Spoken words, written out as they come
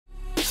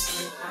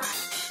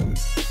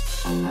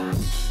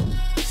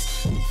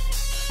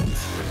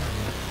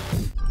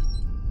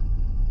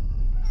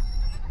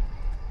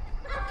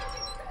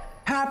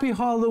Happy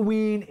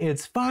Halloween!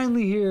 It's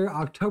finally here,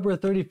 October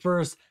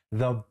 31st,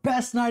 the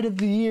best night of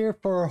the year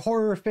for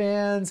horror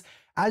fans.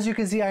 As you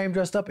can see, I am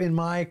dressed up in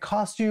my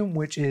costume,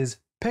 which is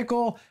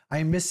Pickle.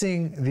 I'm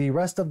missing the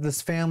rest of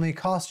this family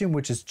costume,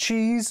 which is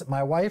Cheese,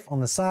 my wife on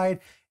the side,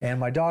 and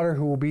my daughter,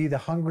 who will be the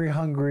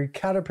Hungry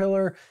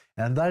Caterpillar.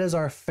 And that is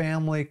our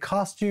family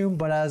costume.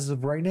 But as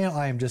of right now,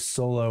 I am just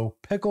solo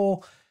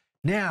Pickle.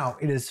 Now,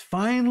 it is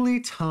finally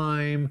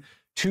time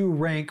to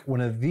rank one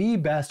of the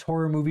best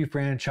horror movie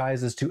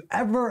franchises to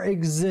ever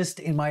exist,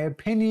 in my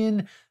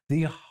opinion,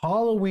 the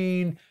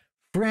Halloween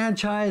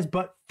franchise.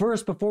 But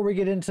first, before we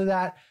get into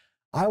that,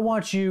 I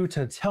want you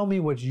to tell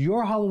me what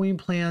your Halloween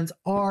plans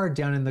are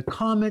down in the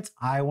comments.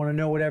 I want to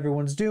know what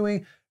everyone's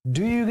doing.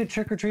 Do you get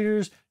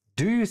trick-or-treaters?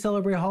 Do you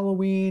celebrate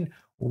Halloween?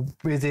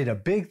 Is it a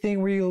big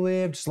thing where you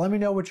live? Just let me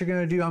know what you're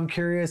going to do. I'm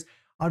curious.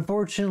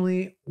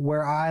 Unfortunately,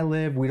 where I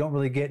live, we don't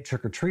really get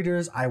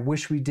trick-or-treaters. I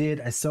wish we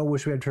did. I so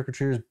wish we had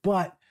trick-or-treaters,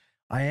 but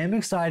I am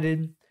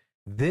excited.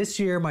 This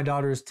year, my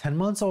daughter is 10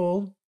 months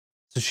old,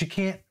 so she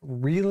can't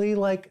really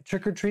like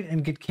trick-or-treat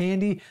and get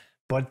candy,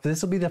 but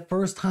this will be the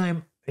first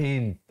time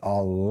in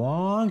a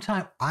long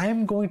time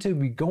I'm going to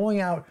be going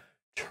out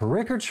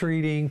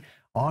trick-or-treating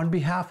on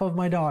behalf of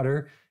my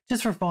daughter,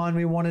 just for fun.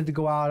 We wanted to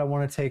go out. I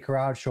want to take her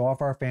out, show off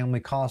our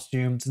family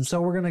costumes, and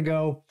so we're going to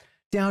go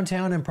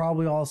downtown and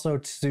probably also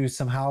to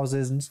some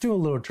houses and just do a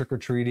little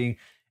trick-or-treating.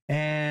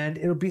 And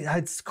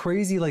it's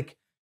crazy, like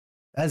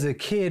as a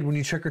kid when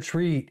you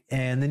trick-or-treat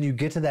and then you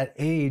get to that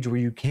age where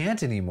you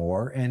can't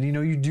anymore, and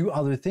you do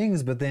other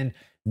things, but then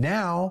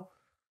now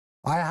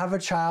I have a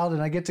child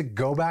and I get to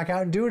go back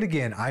out and do it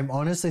again. I'm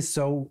honestly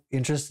so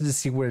interested to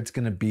see what it's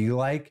going to be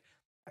like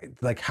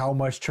how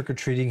much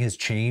trick-or-treating has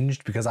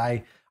changed, because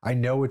I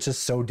know it's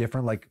just so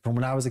different. Like from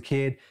when I was a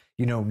kid,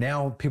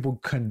 now people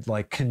can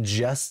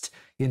congest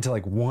into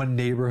one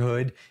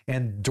neighborhood,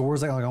 and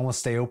doors almost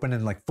stay open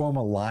and form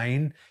a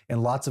line,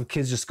 and lots of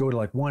kids just go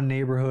to one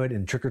neighborhood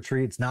and trick or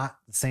treat. It's not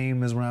the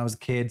same as when I was a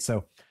kid.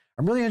 So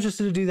I'm really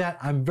interested to do that.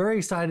 I'm very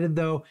excited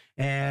though,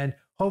 and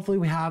hopefully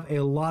we have a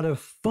lot of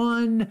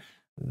fun.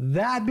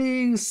 That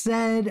being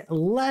said,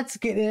 let's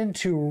get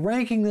into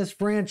ranking this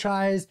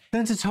franchise.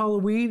 Since it's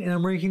Halloween and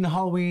I'm ranking the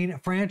Halloween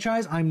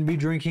franchise, I'm gonna be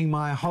drinking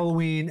my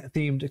Halloween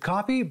themed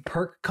coffee,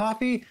 Perk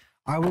Coffee.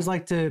 I always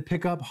like to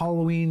pick up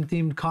Halloween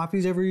themed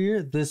coffees every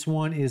year. This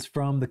one is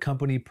from the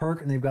company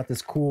Perk, and they've got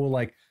this cool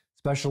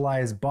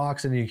specialized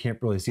box, and you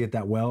can't really see it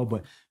that well,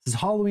 but this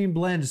Halloween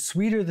blend,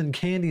 sweeter than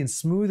candy and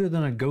smoother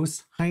than a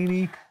ghost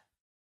hiney.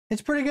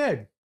 It's pretty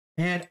good.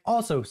 And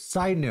also,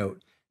 side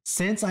note,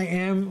 since I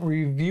am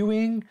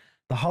reviewing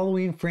the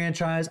Halloween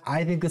franchise,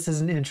 I think this is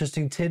an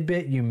interesting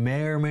tidbit. You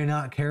may or may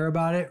not care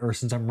about it, or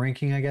since I'm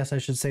ranking, I guess I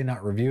should say,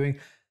 not reviewing.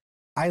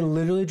 I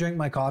literally drink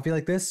my coffee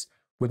like this,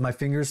 with my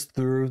fingers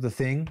through the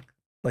thing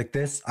like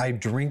this. I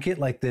drink it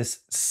like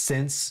this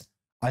since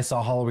I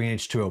saw Halloween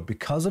H2O.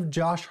 Because of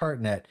Josh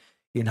Hartnett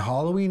in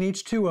Halloween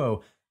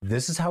H2O,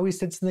 this is how he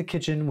sits in the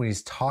kitchen when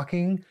he's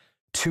talking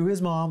to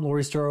his mom,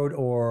 Laurie Strode,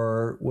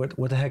 or what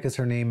the heck is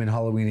her name in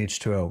Halloween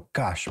H2O?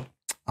 Gosh,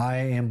 I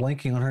am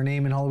blanking on her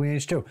name in Halloween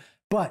H2O.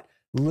 But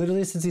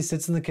literally, since he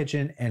sits in the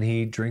kitchen and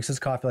he drinks his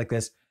coffee like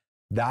this,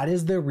 that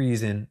is the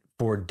reason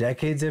for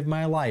decades of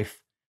my life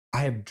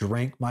I have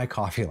drank my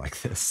coffee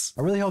like this.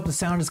 I really hope the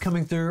sound is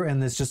coming through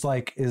and this just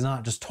is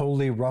not just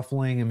totally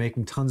ruffling and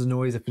making tons of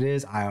noise. If it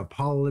is, I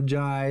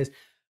apologize.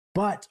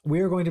 But we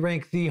are going to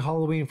rank the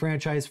Halloween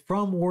franchise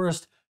from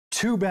worst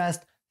to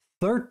best.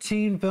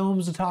 13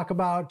 films to talk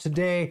about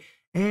today.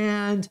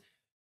 And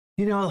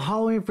the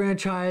Halloween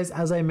franchise,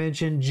 as I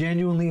mentioned,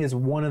 genuinely is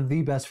one of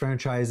the best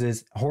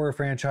horror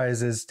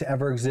franchises to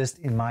ever exist,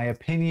 in my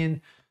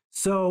opinion.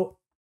 So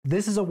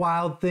this is a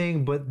wild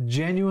thing, but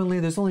genuinely,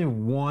 there's only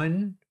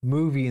one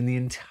movie in the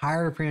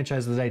entire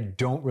franchise that I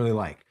don't really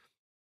like.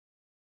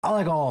 I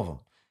like all of them.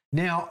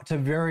 Now, to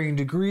varying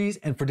degrees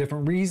and for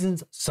different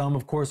reasons. Some,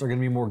 of course, are going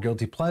to be more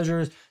guilty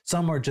pleasures.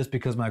 Some are just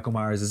because Michael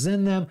Myers is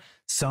in them.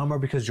 Some are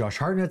because Josh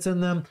Hartnett's in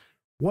them.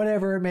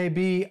 Whatever it may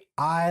be,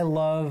 I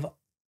love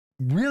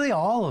really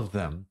all of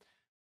them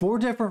for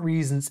different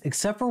reasons,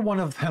 except for one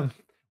of them,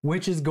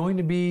 which is going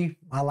to be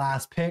my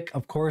last pick,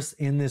 of course,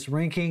 in this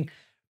ranking.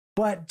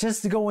 But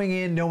just going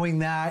in knowing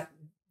that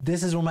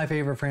this is one of my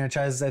favorite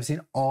franchises. I've seen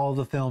all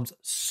the films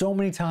so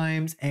many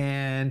times,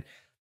 and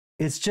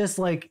it's just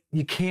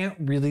you can't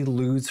really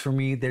lose for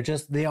me.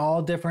 They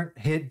all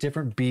hit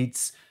different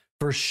beats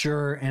for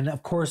sure. And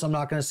of course, I'm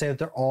not going to say that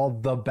they're all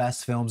the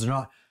best films. They're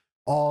not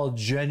all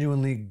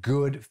genuinely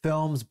good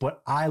films,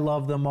 but I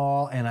love them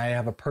all, and I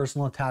have a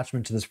personal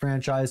attachment to this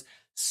franchise,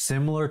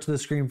 similar to the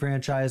Scream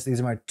franchise.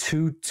 These are my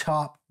two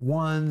top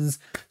ones.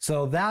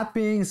 So that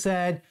being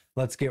said,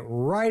 let's get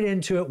right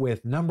into it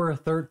with number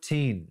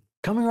 13.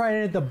 Coming right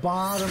in at the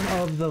bottom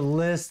of the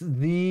list,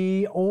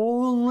 the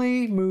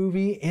only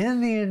movie in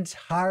the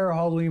entire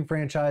Halloween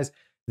franchise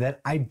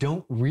that I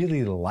don't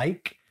really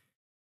like,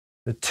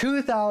 the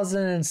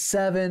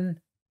 2007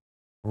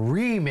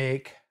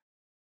 remake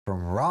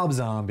from Rob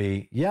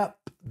Zombie. Yep,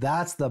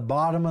 that's the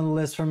bottom of the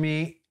list for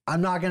me.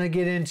 I'm not going to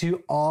get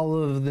into all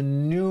of the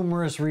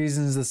numerous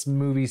reasons this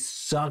movie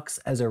sucks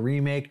as a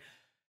remake,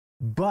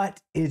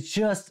 but it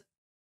just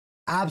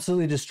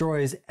absolutely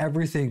destroys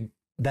everything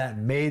that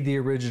made the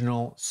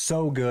original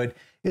so good.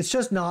 It's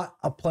just not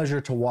a pleasure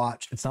to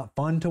watch. It's not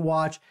fun to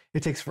watch.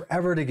 It takes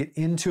forever to get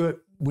into it.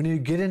 When you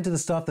get into the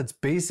stuff that's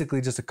basically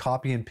just a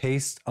copy and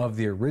paste of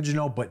the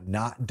original, but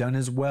not done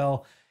as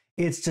well,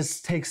 it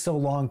just takes so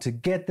long to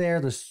get there.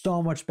 There's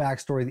so much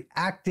backstory. The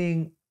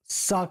acting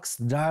sucks.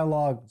 The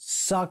dialogue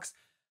sucks.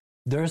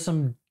 There's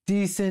some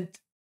decent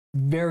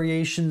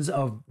variations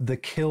of the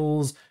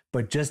kills,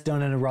 but just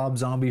done in a Rob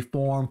Zombie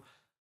form.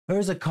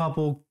 There's a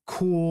couple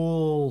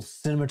cool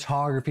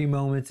cinematography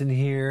moments in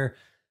here.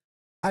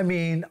 I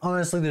mean,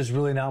 honestly, there's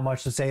really not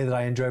much to say that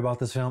I enjoy about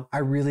this film. I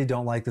really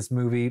don't like this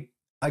movie.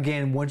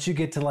 Again, once you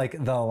get to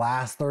like the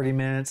last 30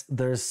 minutes,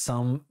 there's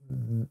some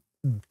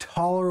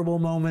tolerable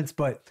moments,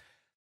 but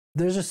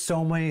there's just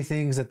so many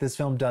things that this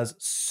film does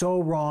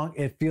so wrong.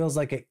 It feels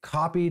like it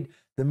copied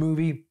the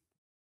movie,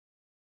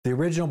 the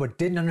original, but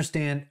didn't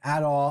understand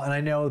at all. And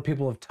I know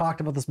people have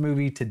talked about this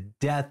movie to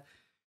death,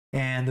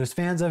 and there's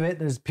fans of it,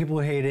 there's people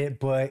who hate it,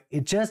 but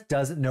it just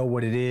doesn't know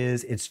what it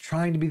is. It's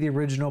trying to be the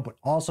original, but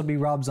also be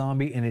Rob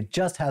Zombie, and it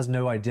just has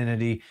no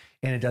identity,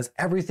 and it does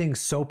everything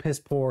so piss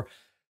poor.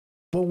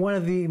 But one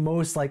of the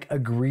most like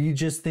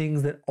egregious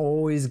things that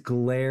always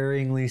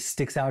glaringly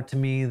sticks out to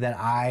me that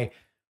I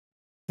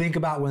think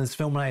about when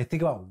I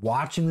think about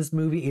watching this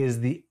movie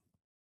is the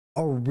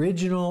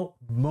original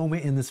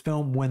moment in this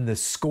film when the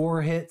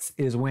score hits,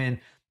 is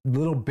when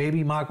little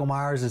baby Michael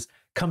Myers is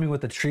coming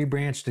with a tree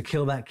branch to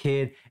kill that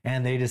kid,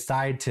 and they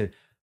decide to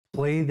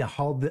play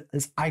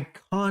this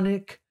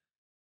iconic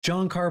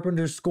John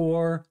Carpenter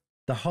score,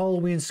 the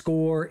Halloween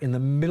score, in the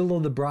middle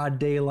of the broad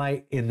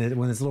daylight,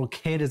 when this little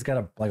kid has got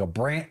a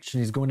branch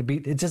and he's going to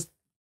beat it. Just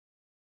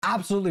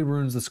absolutely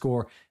ruins the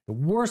score. The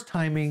worst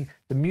timing.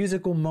 The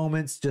musical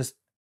moments just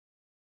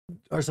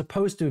are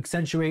supposed to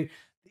accentuate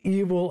the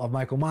evil of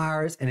Michael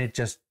Myers, and it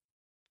just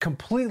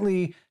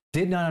completely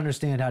did not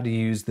understand how to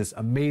use this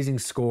amazing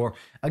score.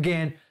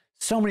 Again,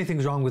 so many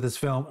things wrong with this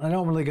film. I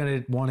don't really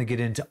gonna want to get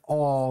into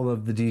all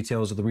of the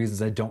details of the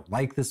reasons I don't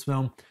like this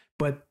film,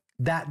 but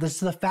this is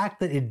the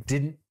fact that it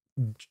didn't,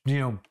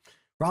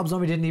 Rob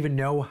Zombie didn't even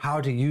know how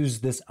to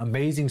use this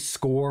amazing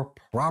score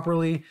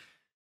properly,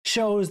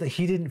 shows that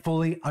he didn't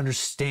fully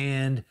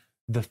understand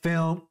the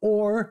film,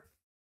 or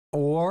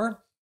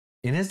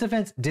in his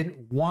defense,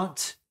 didn't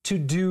want to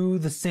do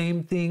the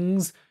same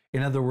things,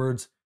 in other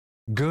words,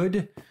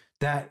 good,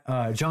 that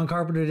John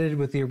Carpenter did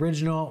with the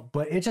original.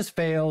 But it just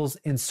fails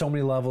in so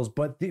many levels.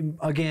 But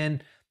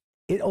again,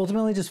 it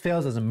ultimately just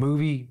fails as a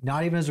movie,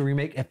 not even as a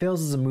remake. It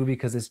fails as a movie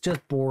because it's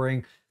just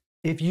boring.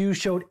 If you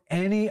showed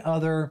any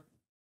other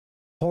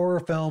horror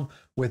film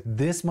with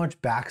this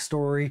much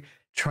backstory,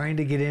 trying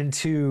to get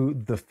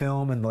into the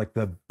film and like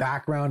the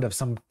background of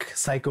some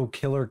psycho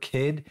killer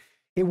kid,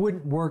 it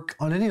wouldn't work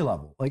on any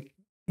level. Like,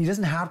 it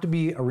doesn't have to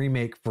be a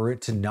remake for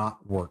it to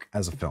not work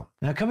as a film.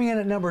 Now, coming in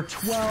at number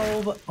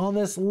 12 on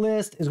this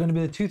list is going to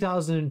be the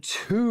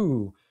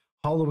 2002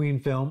 Halloween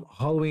film,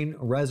 Halloween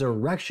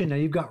Resurrection. Now,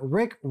 you've got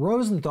Rick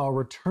Rosenthal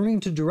returning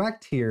to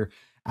direct here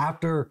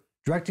after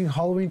directing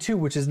Halloween 2,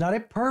 which is not a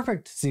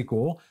perfect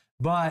sequel,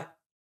 but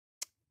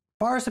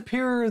far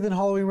superior than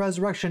Halloween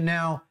Resurrection.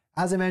 Now,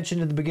 as I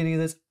mentioned at the beginning of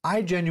this,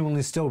 I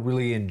genuinely still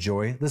really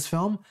enjoy this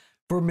film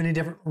for many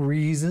different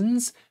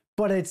reasons,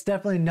 but it's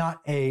definitely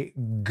not a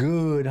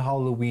good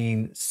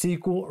Halloween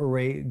sequel or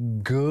a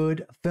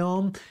good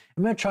film.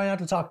 I'm going to try not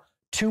to talk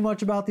too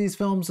much about these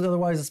films,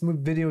 otherwise this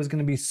video is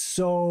going to be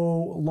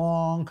so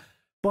long.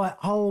 But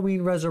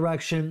Halloween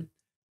Resurrection,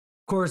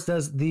 of course,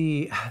 does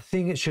the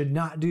thing it should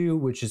not do,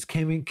 which is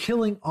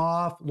killing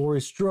off Laurie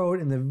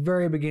Strode in the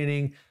very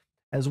beginning,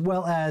 as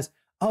well as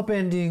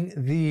upending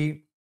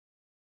the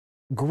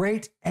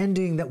great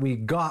ending that we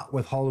got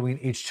with Halloween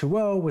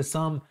H2O with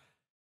some,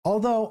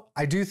 although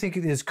I do think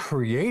it is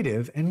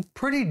creative and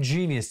pretty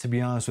genius, to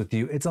be honest with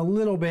you. It's a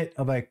little bit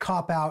of a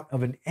cop-out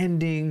of an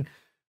ending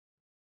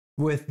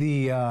with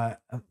the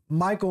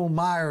Michael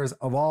Myers,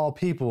 of all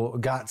people,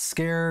 got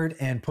scared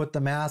and put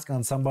the mask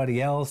on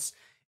somebody else.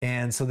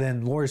 And so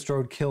then Laurie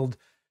Strode killed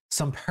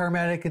some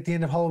paramedic at the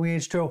end of Halloween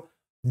H2O.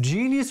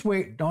 Genius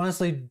way,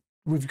 honestly,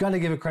 we've got to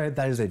give it credit.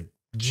 That is a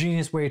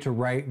genius way to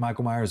write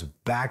Michael Myers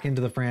back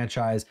into the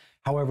franchise.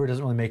 However, it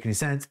doesn't really make any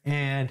sense.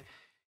 And,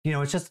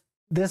 it's just,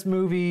 this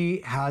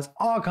movie has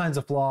all kinds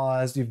of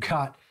flaws. You've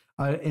got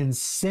an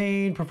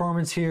insane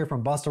performance here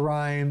from Busta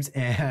Rhymes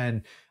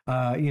and,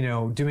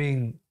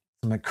 doing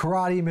some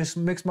karate,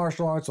 mixed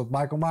martial arts with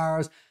Michael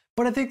Myers.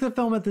 But I think the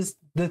film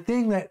the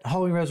thing that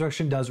Halloween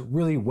Resurrection does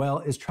really well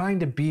is trying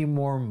to be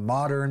more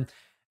modern.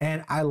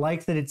 And I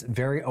like that it's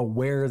very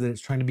aware that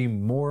it's trying to be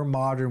more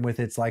modern with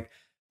its like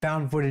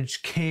found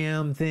footage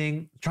cam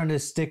thing, trying to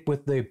stick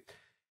with the,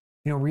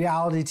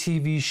 reality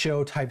TV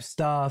show type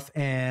stuff,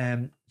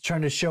 and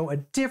trying to show a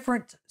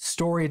different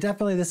story.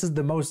 Definitely, this is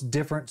the most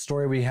different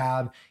story we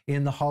have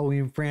in the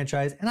Halloween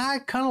franchise. And I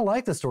kind of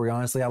like the story,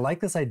 honestly. I like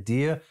this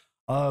idea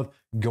of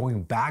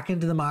going back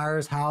into the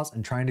Myers house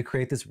and trying to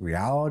create this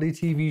reality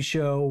TV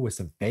show with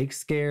some fake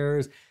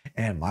scares.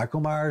 And Michael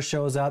Myers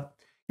shows up.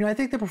 You know, I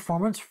think the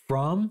performance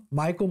from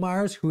Michael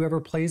Myers, whoever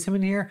plays him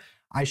in here,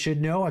 I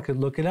should know, I could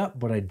look it up,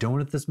 but I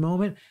don't at this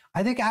moment.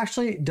 I think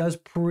actually does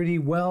pretty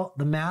well.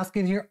 The mask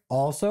in here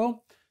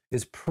also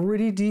is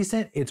pretty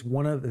decent. It's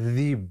one of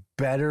the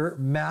better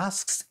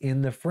masks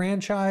in the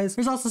franchise.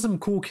 There's also some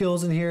cool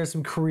kills in here,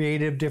 some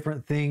creative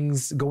different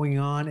things going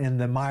on in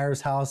the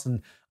Myers house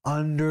and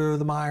under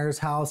the Myers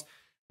house.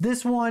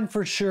 This one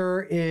for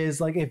sure is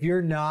like, if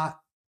you're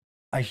not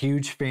a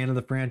huge fan of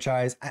the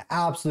franchise, I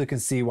absolutely can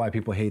see why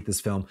people hate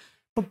this film.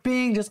 But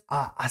being just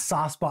a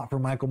soft spot for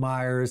Michael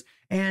Myers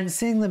and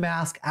seeing the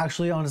mask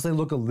actually honestly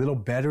look a little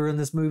better in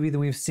this movie than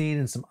we've seen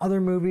in some other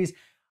movies,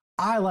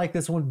 I like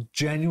this one.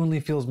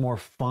 Genuinely feels more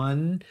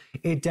fun.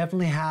 It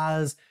definitely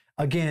has,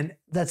 again,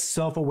 that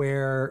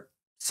self-aware,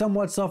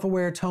 somewhat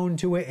self-aware tone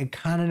to it. It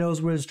kind of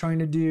knows what it's trying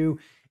to do.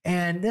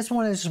 And this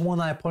one is just one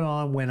that I put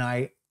on when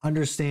I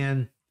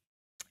understand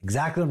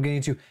exactly what I'm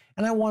getting to.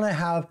 And I want to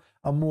have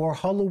a more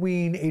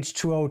Halloween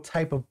H2O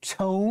type of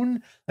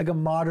tone, like a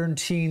modern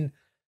teen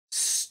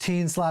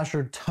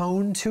slasher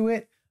tone to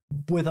it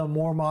with a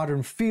more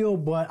modern feel,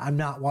 but I'm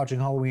not watching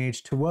Halloween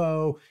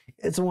H2O.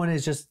 It's one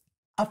is just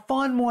a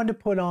fun one to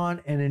put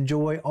on and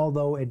enjoy,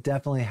 although it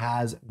definitely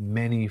has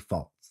many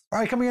faults. All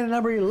right, coming in at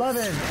number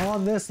 11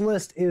 on this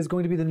list is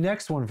going to be the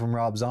next one from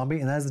Rob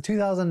Zombie, and that is the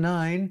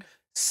 2009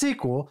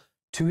 sequel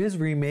to his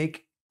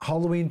remake,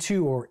 Halloween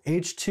 2, or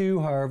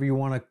H2, however you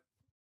want to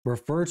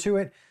refer to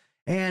it.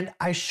 And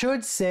I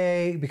should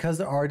say, because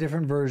there are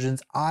different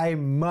versions, I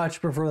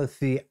much prefer the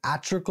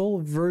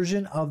theatrical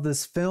version of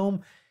this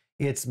film.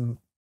 It's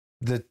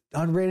the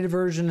unrated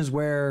version is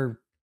where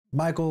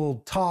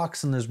Michael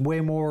talks and there's way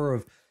more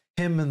of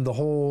him and the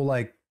whole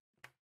like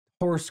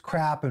horse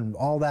crap and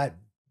all that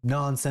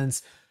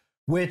nonsense,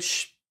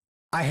 which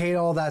I hate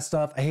all that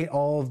stuff. I hate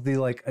all of the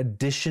like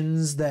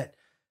additions that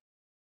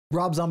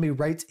Rob Zombie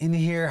writes in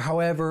here.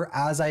 However,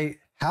 as I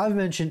have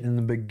mentioned in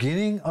the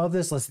beginning of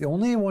this list, the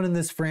only one in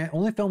this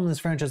only film in this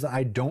franchise that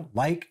I don't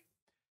like,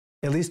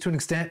 at least to an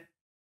extent,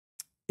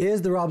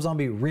 is the Rob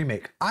Zombie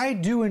remake. I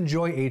do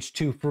enjoy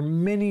H2 for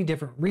many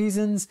different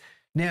reasons.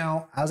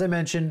 Now, as I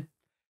mentioned,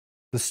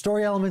 the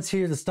story elements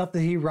here, the stuff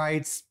that he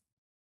writes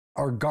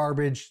are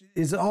garbage,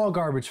 is all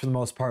garbage for the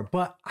most part,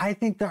 but I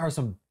think there are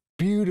some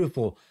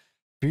beautiful,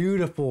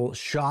 beautiful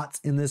shots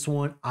in this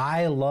one.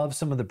 I love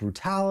some of the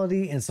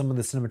brutality and some of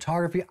the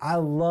cinematography. I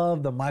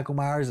love the Michael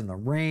Myers in the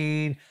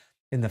rain,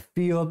 in the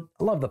field.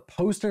 I love the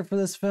poster for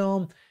this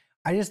film.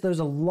 There's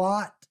a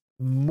lot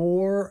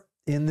more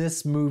in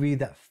this movie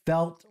that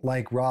felt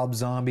like Rob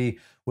Zombie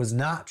was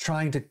not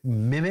trying to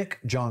mimic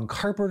John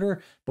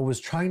Carpenter, but was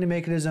trying to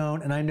make it his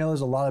own. And I know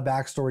there's a lot of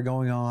backstory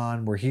going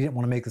on where he didn't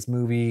want to make this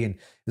movie, and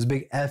it was a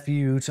big F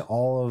you to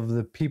all of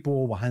the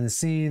people behind the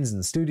scenes and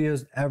the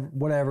studios,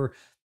 whatever.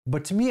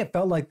 But to me, it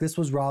felt like this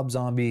was Rob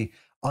Zombie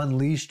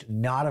unleashed,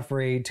 not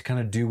afraid to kind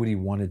of do what he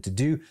wanted to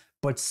do,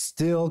 but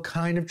still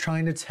kind of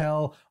trying to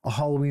tell a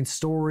Halloween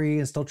story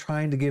and still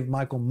trying to give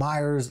Michael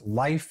Myers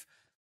life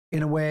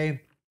in a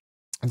way.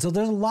 And so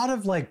there's a lot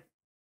of like,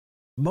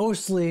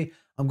 mostly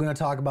I'm going to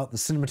talk about the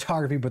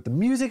cinematography, but the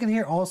music in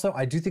here also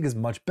I do think is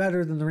much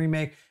better than the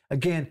remake.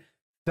 Again,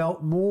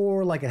 felt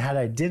more like it had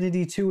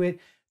identity to it.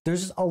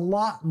 There's just a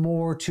lot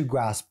more to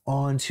grasp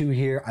onto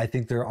here. I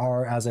think there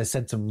are, as I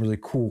said, some really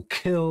cool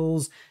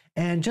kills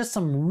and just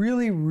some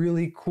really,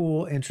 really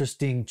cool,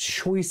 interesting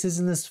choices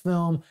in this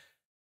film.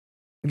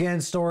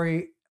 Again,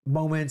 story,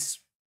 moments,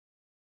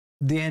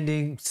 the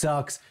ending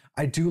sucks.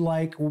 I do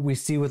like what we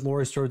see with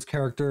Laurie Strode's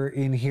character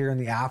in here in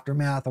the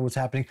aftermath of what's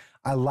happening.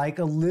 I like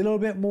a little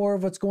bit more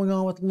of what's going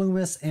on with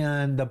Loomis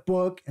and the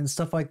book and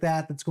stuff like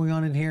that that's going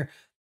on in here.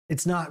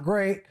 It's not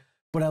great,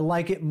 but I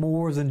like it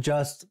more than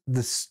just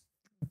this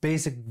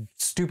basic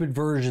stupid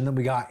version that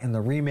we got in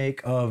the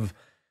remake of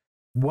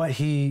what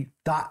he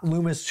thought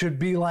Loomis should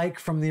be like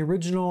from the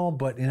original,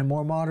 but in a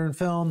more modern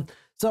film.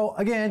 So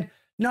again,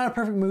 not a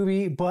perfect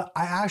movie, but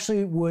I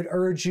actually would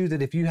urge you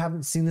that if you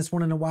haven't seen this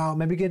one in a while,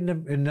 maybe get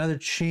another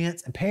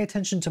chance and pay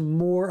attention to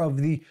more of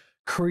the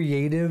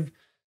creative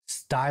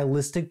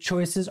stylistic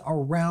choices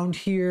around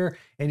here.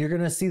 And you're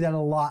going to see that a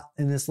lot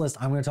in this list.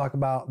 I'm going to talk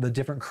about the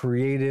different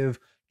creative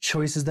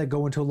choices that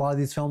go into a lot of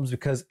these films,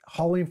 because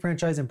Halloween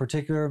franchise in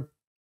particular,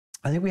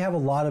 I think we have a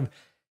lot of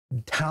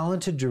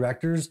talented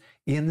directors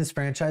in this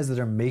franchise that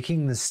are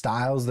making the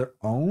styles their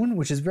own,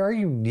 which is very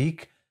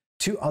unique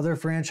to other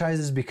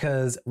franchises,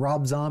 because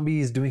Rob Zombie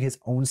is doing his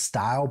own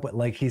style, but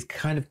like he's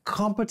kind of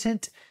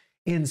competent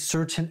in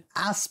certain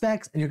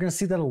aspects. And you're going to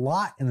see that a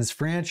lot in this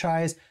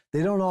franchise.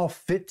 They don't all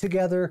fit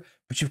together,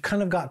 but you've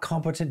kind of got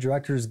competent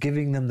directors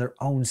giving them their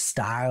own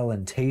style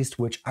and taste,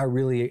 which I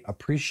really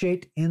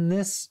appreciate in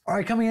this. All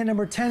right, coming in at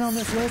number 10 on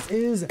this list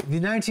is the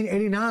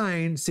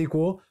 1989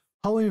 sequel,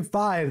 Halloween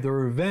 5, The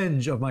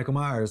Revenge of Michael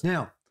Myers.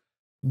 Now,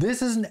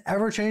 This is an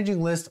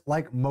ever-changing list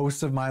like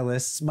most of my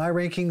lists. My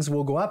rankings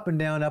will go up and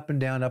down, up and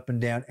down, up and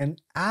down. And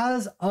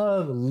as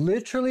of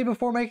literally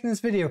before making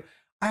this video,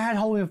 I had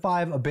Halloween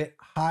 5 a bit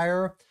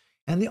higher.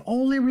 And the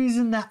only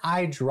reason that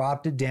I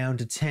dropped it down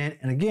to 10,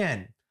 and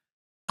again,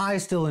 I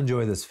still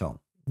enjoy this film.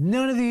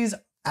 None of these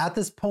at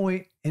this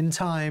point in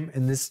time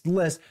in this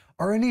list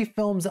are any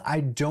films that I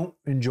don't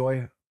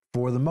enjoy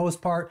for the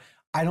most part.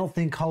 I don't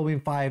think Halloween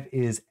 5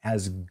 is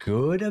as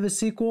good of a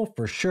sequel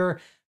for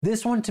sure.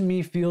 This one to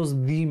me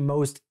feels the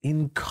most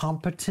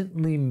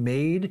incompetently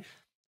made,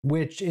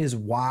 which is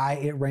why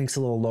it ranks a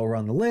little lower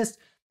on the list.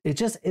 It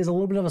just is a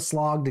little bit of a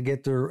slog to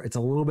get through. It's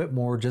a little bit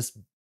more just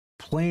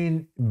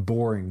plain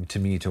boring to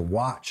me to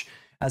watch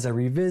as I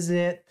revisit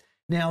it.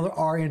 Now, there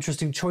are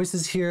interesting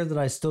choices here that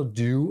I still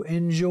do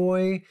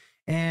enjoy.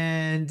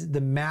 And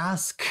The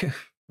Mask, I'm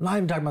not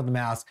even talking about The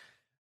Mask,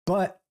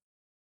 but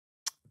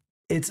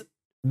it's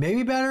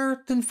maybe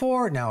better than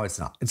 4. No, it's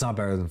not. It's not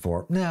better than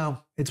 4.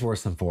 No, it's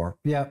worse than 4.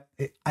 Yeah,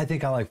 I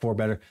think I like 4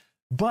 better.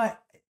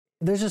 But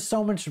there's just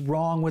so much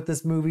wrong with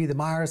this movie, the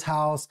Myers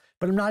house,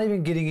 but I'm not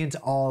even getting into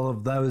all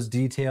of those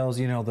details.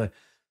 You know, the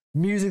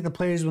music that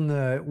plays when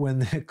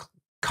the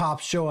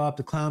cops show up,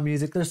 the clown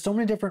music. There's so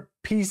many different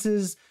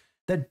pieces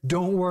that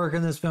don't work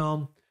in this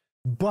film.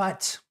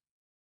 But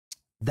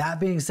that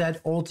being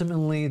said,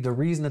 ultimately, the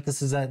reason that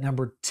this is at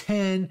number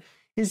 10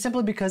 is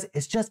simply because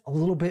it's just a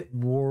little bit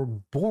more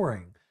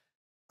boring.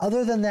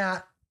 Other than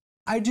that,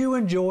 I do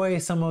enjoy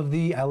some of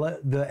the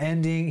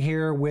ending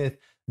here with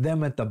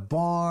them at the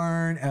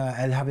barn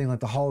and having like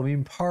the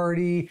Halloween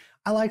party.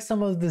 I like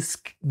some of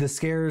the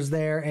scares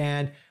there,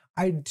 and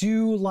I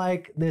do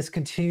like this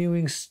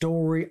continuing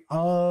story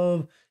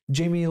of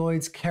Jamie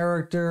Lloyd's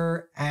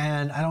character,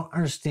 and I don't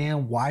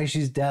understand why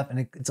she's deaf,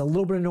 and it's a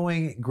little bit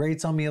annoying. It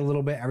grates on me a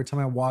little bit every time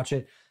I watch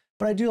it.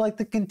 But I do like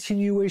the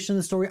continuation of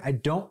the story. I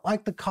don't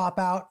like the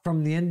cop-out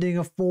from the ending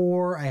of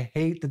 4. I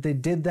hate that they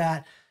did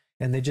that.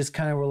 And they just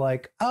kind of were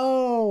like,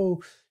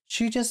 oh,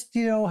 she just,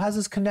 you know, has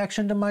this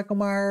connection to Michael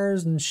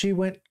Myers and she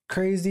went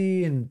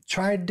crazy and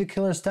tried to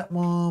kill her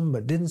stepmom,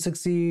 but didn't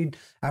succeed.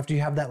 After you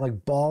have that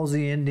like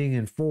ballsy ending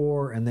in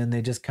 4, and then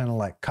they just kind of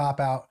like cop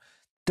out.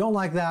 Don't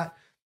like that.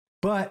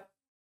 But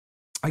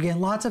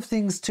again, lots of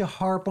things to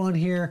harp on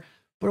here.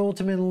 But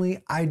ultimately,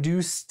 I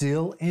do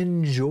still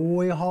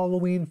enjoy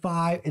Halloween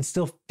 5. It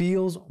still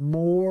feels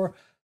more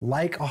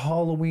like a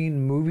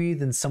Halloween movie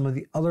than some of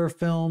the other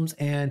films.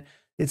 And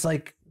it's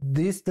like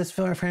this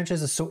film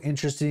franchise is so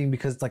interesting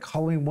because it's like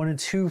Halloween 1 and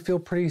 2 feel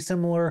pretty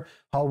similar.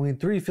 Halloween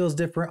 3 feels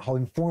different.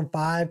 Halloween 4 and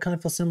 5 kind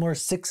of feel similar.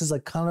 6 is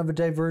like kind of a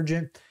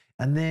divergent.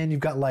 And then you've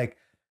got like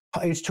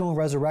H2O and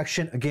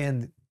Resurrection.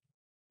 Again,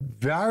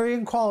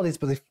 varying qualities,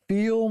 but they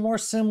feel more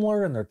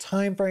similar in their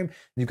time frame. And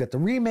you've got the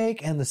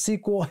remake and the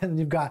sequel, and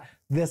you've got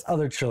this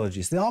other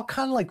trilogy. So they all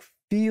kind of like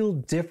feel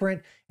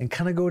different and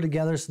kind of go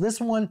together. So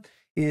this one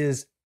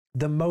is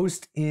the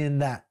most in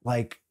that,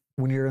 like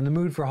when you're in the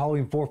mood for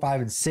Halloween 4,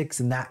 5, and 6,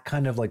 and that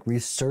kind of like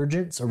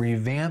resurgence or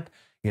revamp,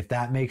 if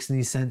that makes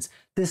any sense.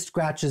 This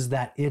scratches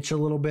that itch a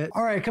little bit.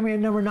 All right, coming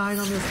in number 9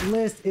 on this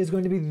list is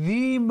going to be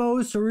the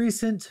most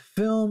recent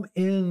film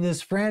in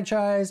this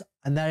franchise,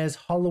 and that is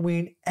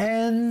Halloween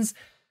Ends.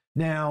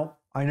 Now,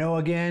 I know,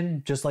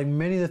 again, just like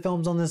many of the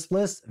films on this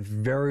list,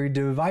 very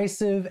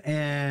divisive,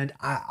 and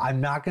I'm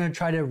not going to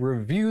try to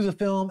review the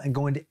film and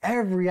go into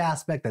every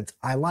aspect that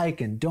I like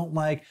and don't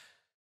like.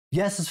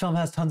 Yes, this film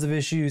has tons of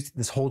issues.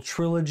 This whole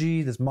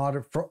trilogy, this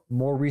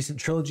more recent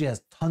trilogy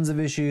has tons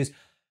of issues.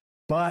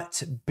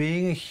 But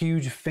being a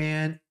huge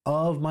fan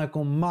of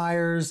Michael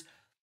Myers,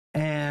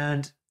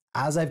 and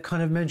as I've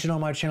kind of mentioned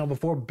on my channel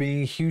before,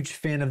 being a huge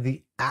fan of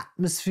the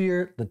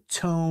atmosphere, the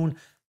tone,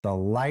 the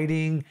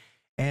lighting,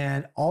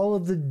 and all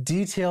of the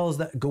details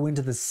that go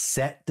into the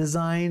set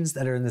designs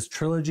that are in this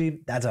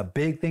trilogy, that's a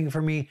big thing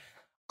for me.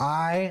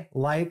 I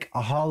like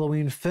a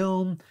Halloween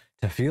film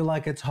to feel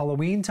like it's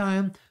Halloween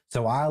time.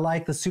 So I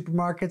like the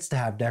supermarkets to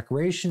have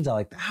decorations. I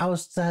like the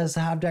house to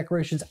have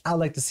decorations. I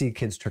like to see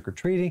kids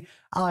trick-or-treating.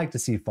 I like to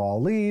see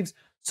fall leaves.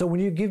 So when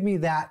you give me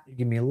that, you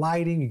give me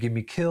lighting, you give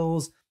me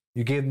kills,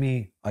 you give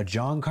me a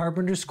John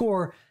Carpenter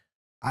score.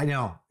 I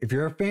know, if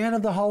you're a fan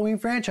of the Halloween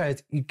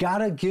franchise, you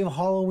gotta give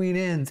Halloween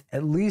Ends,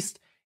 at least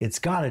it's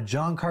got a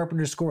John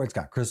Carpenter score. It's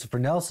got Christopher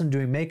Nelson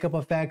doing makeup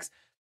effects.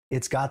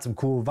 It's got some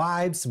cool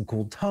vibes, some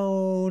cool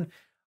tone.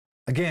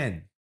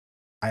 Again,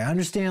 I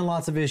understand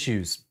lots of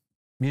issues,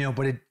 you know,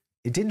 but it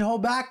didn't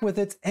hold back with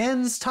its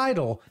Ends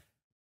title.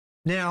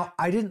 Now,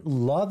 I didn't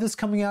love this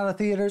coming out of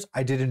theaters.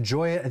 I did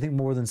enjoy it, I think,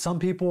 more than some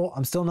people.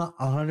 I'm still not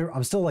 100.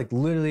 I'm still like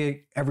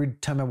literally every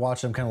time I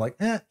watch it, I'm kind of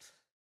like,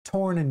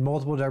 torn in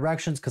multiple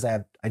directions because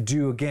I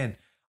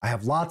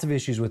have lots of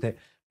issues with it,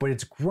 but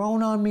it's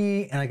grown on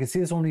me, and I can see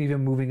this one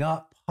even moving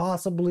up,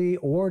 possibly,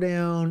 or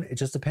down. It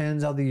just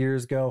depends how the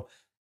years go.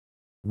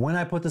 When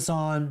I put this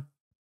on,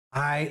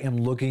 I am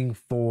looking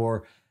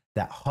for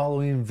that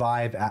Halloween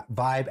vibe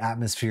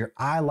atmosphere.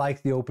 I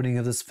like the opening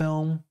of this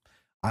film.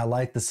 I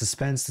like the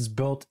suspense that's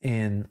built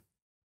in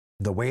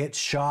the way it's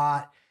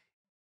shot,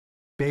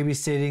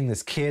 babysitting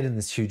this kid in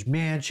this huge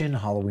mansion,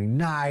 Halloween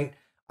night.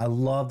 I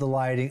love the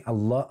lighting. I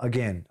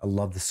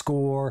love the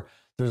score.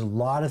 There's a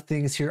lot of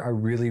things here I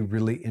really,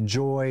 really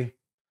enjoy.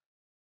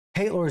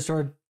 Hate Laurie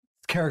Strode's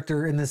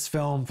character in this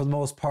film for the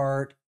most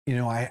part. You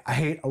know, I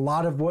hate a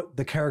lot of what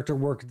the character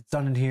work that's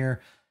done in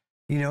here.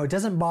 You know, it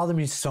doesn't bother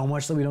me so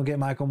much that we don't get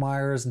Michael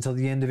Myers until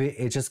the end of it.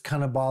 It just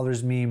kind of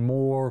bothers me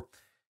more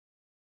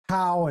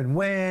how and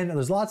when.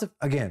 There's lots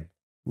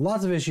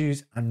of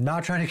issues. I'm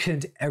not trying to get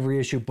into every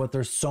issue, but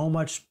there's so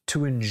much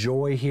to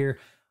enjoy here.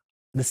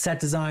 The set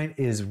design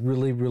is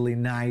really, really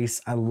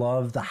nice. I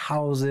love the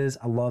houses.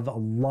 I love a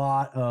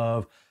lot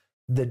of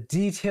the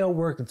detail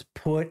work that's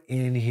put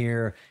in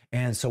here.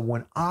 And so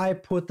when I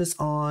put this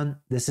on,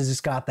 this has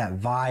just got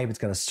that vibe. It's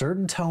got a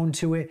certain tone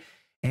to it.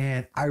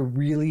 And I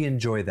really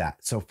enjoy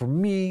that. So for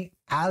me,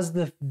 as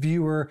the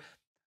viewer,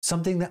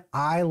 something that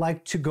I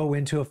like to go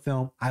into a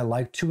film, I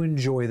like to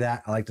enjoy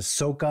that. I like to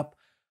soak up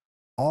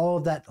all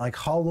of that like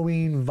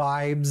Halloween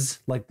vibes,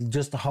 like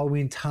just the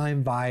Halloween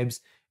time vibes.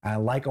 I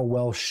like a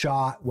well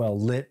shot, well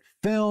lit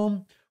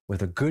film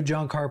with a good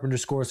John Carpenter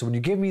score. So when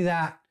you give me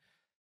that,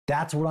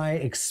 that's what I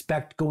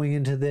expect going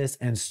into this.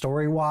 And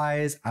story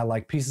wise, I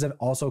like pieces of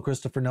also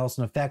Christopher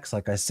Nelson effects,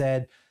 like I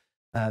said.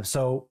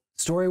 So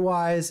story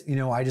wise, you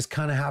know, I just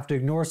kind of have to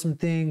ignore some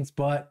things,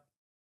 but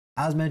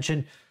as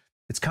mentioned,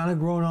 it's kind of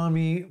grown on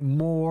me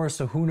more.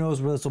 So who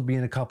knows where this will be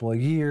in a couple of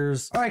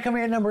years. All right,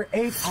 coming at number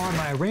 8 on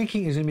my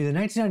ranking is going to be the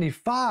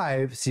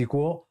 1995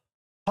 sequel,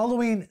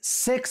 Halloween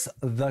 6,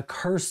 The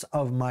Curse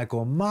of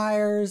Michael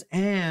Myers.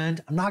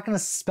 And I'm not going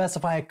to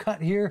specify a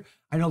cut here.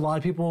 I know a lot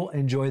of people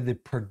enjoy the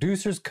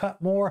producer's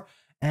cut more.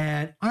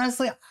 And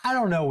honestly, I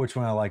don't know which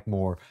one I like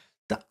more.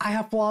 I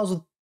have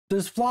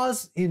there's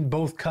flaws in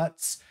both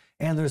cuts,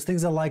 and there's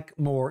things I like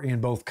more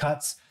in both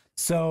cuts.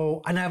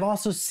 So, and I've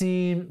also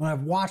seen, when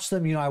I've watched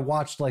them, you know, I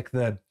watched like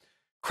the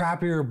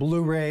crappier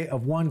Blu-ray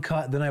of one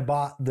cut. Then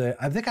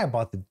I think I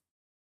bought did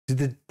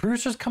the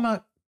producer's come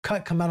out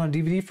on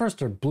DVD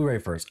first or Blu-ray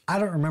first? I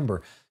don't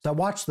remember. So I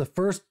watched the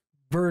first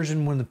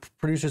version when the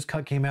producer's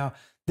cut came out.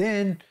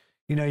 Then,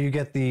 you know, you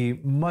get the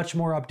much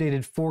more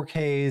updated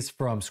 4Ks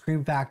from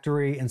Scream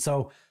Factory. And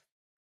so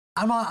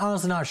I'm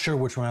honestly not sure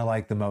which one I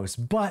like the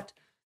most, but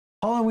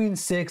Halloween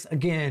 6,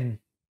 again,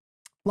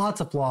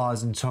 lots of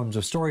flaws in terms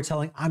of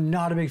storytelling. I'm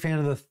not a big fan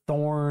of the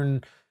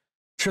Thorn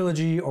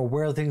trilogy or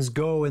where things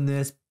go in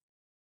this,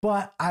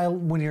 but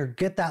when you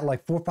get that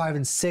like 4, 5,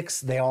 and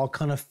 6, they all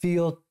kind of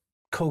feel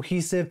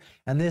cohesive,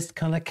 and this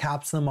kind of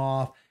caps them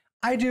off.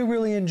 I do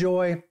really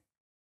enjoy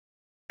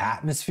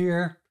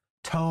atmosphere,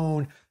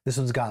 tone. This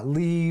one's got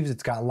leaves.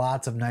 It's got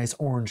lots of nice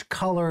orange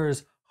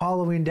colors,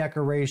 Halloween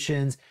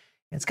decorations.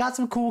 It's got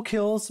some cool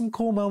kills, some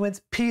cool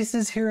moments,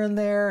 pieces here and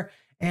there.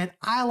 And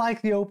I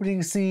like the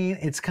opening scene.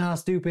 It's kind of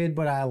stupid,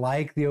 but I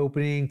like the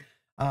opening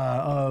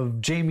of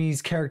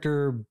Jamie's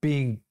character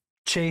being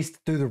chased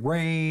through the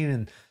rain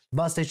and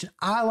bus station.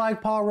 I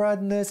like Paul Rudd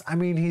in this. I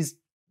mean, he's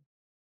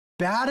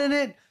bad in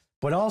it,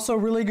 but also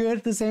really good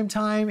at the same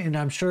time. And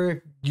I'm sure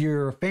if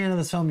you're a fan of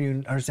this film,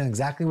 you understand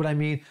exactly what I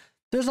mean.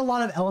 There's a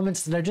lot of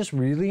elements that I just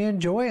really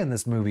enjoy in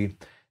this movie.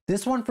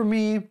 This one for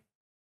me,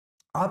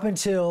 up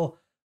until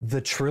the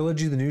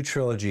trilogy, the new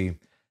trilogy,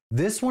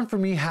 this one for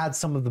me had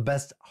some of the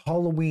best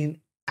Halloween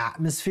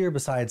atmosphere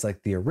besides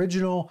like the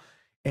original.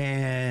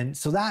 And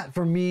so that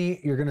for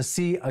me, you're going to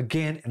see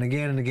again and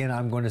again and again,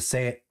 I'm going to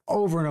say it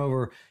over and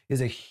over,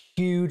 is a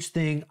huge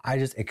thing.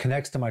 It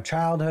connects to my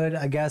childhood,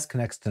 I guess,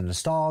 connects to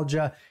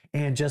nostalgia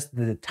and just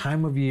the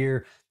time of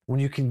year when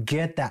you can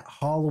get that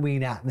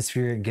Halloween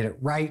atmosphere and get it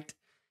right.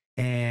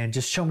 And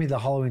just show me the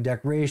Halloween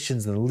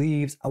decorations, the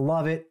leaves. I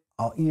love it.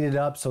 I'll eat it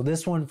up. So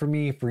this one for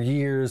me for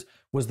years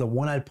was the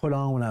one I'd put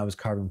on when I was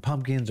carving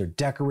pumpkins or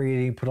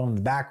decorating, put on in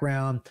the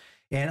background.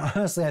 And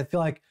honestly, I feel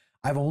like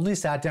I've only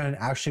sat down and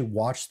actually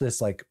watched this,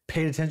 like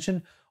paid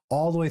attention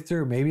all the way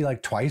through, maybe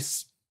like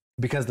twice,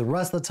 because the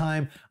rest of the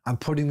time I'm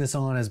putting this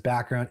on as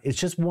background. It's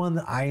just one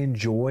that I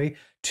enjoy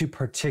to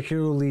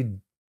particularly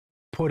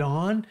put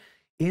on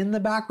in the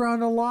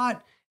background a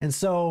lot. And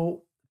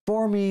so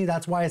for me,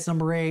 that's why it's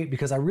number 8,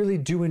 because I really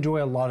do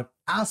enjoy a lot of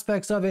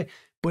aspects of it,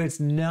 but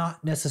it's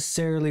not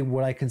necessarily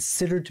what I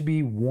consider to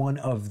be one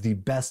of the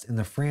best in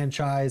the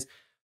franchise.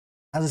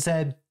 As I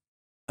said,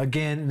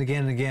 again and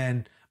again and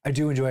again, I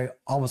do enjoy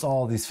almost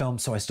all of these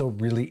films, so I still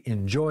really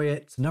enjoy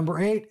it. So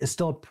number 8 is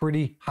still a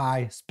pretty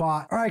high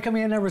spot. All right,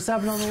 coming in at number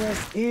 7 on the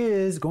list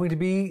is going to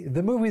be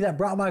the movie that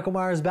brought Michael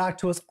Myers back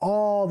to us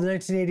all, the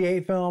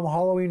 1988 film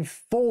Halloween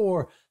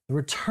 4, The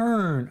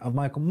Return of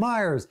Michael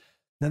Myers.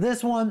 Now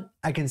this one,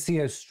 I can see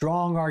a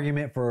strong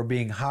argument for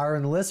being higher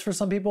in the list for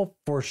some people,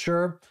 for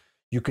sure.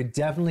 You could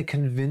definitely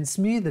convince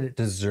me that it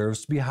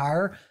deserves to be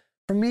higher.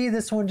 For me,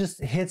 this one just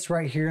hits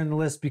right here in the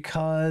list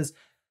because,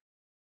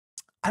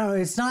 I don't know,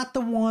 it's not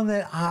the one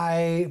that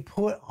I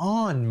put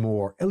on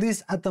more, at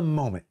least at the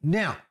moment.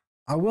 Now,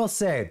 I will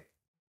say,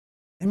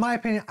 in my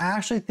opinion, I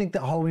actually think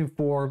that Halloween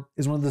 4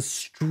 is one of the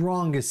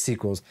strongest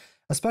sequels,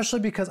 especially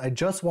because I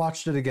just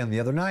watched it again the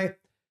other night,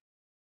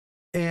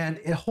 and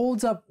it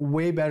holds up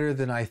way better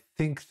than I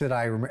think that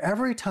I remember.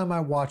 Every time I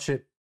watch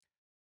it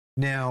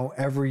now,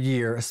 every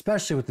year,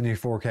 especially with the new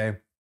 4K,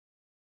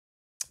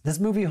 this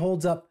movie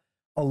holds up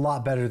a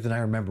lot better than I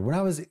remember. When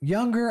I was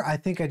younger, I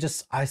think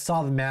I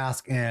saw the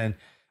mask and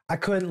I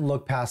couldn't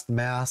look past the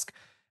mask.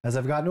 As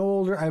I've gotten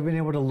older, I've been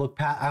able to look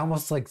past, I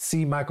almost like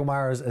see Michael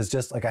Myers as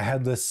just like a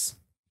headless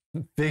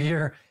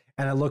figure,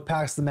 and I look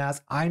past the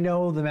mask. I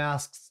know the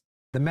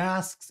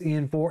masks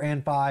in 4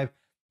 and 5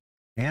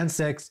 and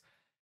 6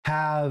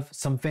 have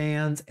some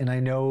fans, and I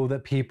know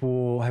that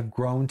people have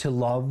grown to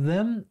love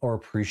them or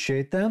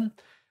appreciate them.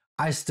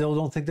 I still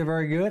don't think they're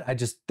very good.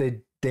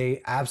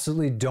 They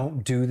absolutely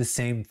don't do the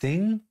same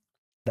thing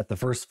that the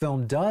first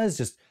film does,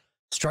 just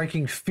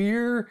striking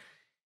fear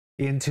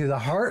into the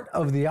heart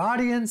of the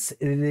audience.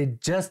 It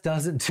just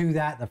doesn't do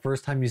that the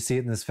first time you see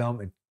it in this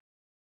film. It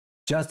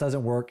just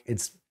doesn't work.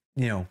 It's,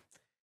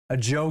 a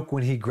joke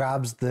when he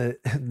grabs the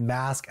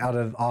mask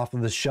off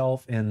of the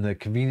shelf in the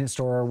convenience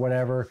store or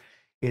whatever.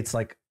 It's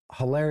like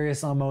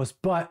hilarious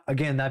almost. But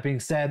again, that being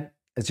said,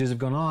 as years have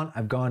gone on,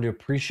 I've gone to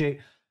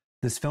appreciate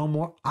this film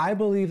more. I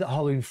believe that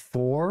Halloween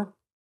 4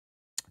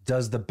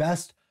 does the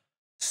best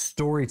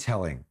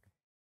storytelling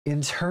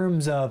in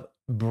terms of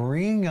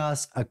bringing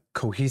us a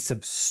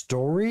cohesive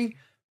story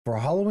for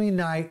Halloween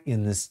night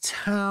in this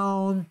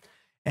town.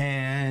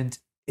 And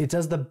it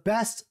does the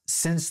best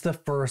since the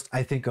first,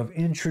 I think, of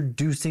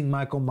introducing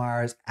Michael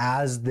Myers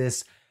as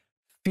this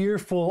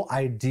fearful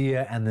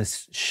idea and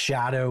this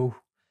shadow,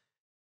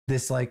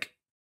 this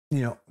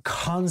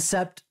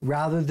concept,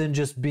 rather than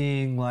just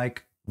being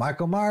like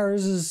Michael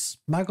Myers is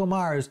Michael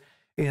Myers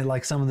in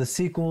like some of the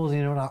sequels.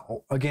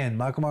 Again,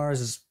 Michael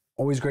Myers is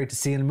always great to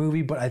see in a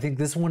movie, but I think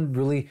this one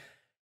really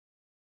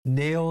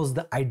nails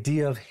the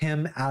idea of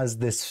him as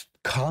this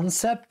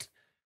concept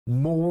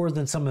more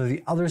than some of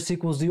the other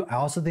sequels do. I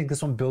also think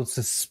this one builds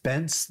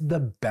suspense the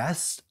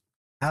best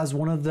as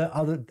one of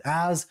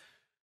the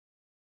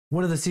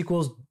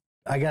sequels.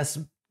 I guess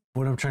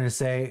what I'm trying to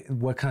say,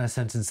 what kind of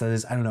sentence that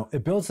is, I don't know.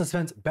 It builds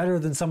suspense better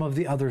than some of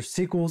the other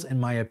sequels, in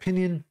my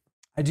opinion.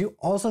 I do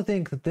also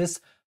think that this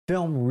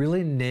film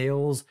really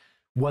nails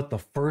what the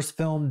first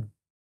film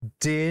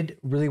did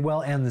really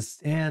well,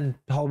 and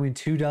Halloween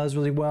 2 does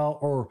really well,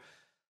 or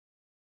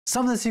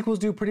some of the sequels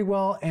do pretty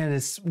well, and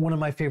it's one of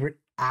my favorite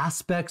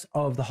aspects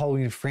of the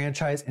Halloween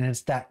franchise, and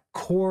it's that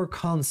core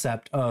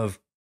concept of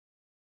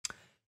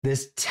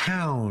this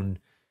town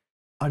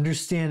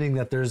understanding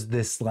that there's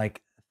this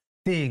like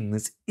thing,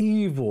 this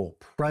evil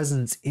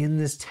presence in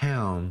this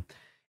town,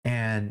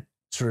 and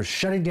sort of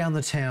shutting down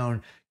the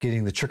town,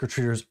 getting the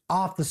trick-or-treaters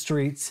off the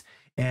streets,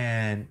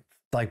 and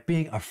like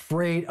being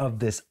afraid of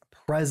this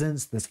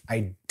presence, this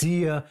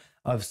idea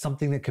of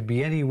something that could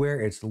be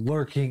anywhere. It's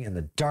lurking in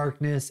the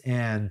darkness,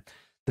 and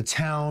the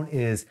town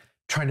is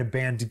trying to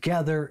band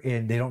together,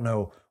 and they don't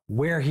know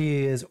where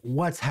he is,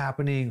 what's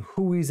happening,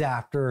 who he's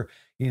after.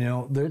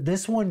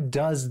 This one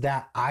does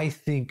that, I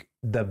think,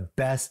 the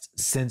best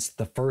since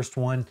the first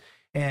one.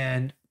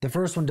 And the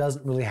first one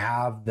doesn't really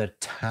have the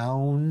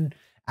town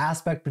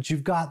aspect, but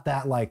you've got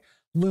that like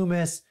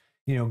Loomis,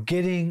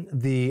 getting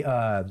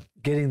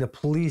the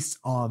police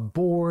on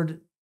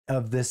board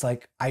of this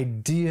like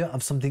idea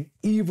of something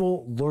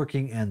evil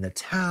lurking in the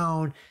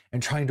town,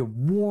 and trying to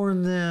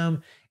warn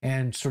them,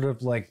 and sort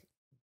of like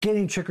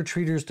getting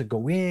trick-or-treaters to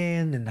go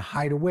in and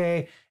hide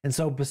away. And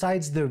so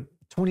besides the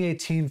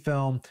 2018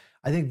 film,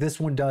 I think this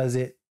one does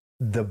it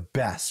the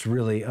best,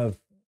 really, of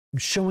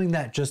showing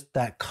that just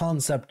that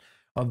concept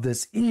of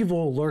this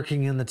evil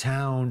lurking in the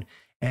town,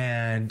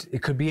 and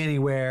it could be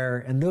anywhere.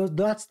 And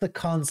that's the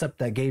concept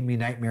that gave me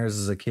nightmares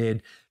as a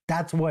kid.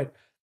 That's what,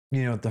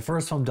 the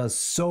first film does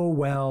so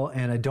well,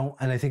 and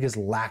I think is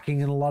lacking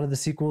in a lot of the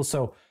sequels.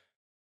 So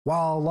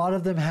while a lot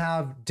of them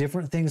have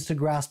different things to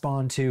grasp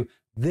onto,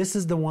 this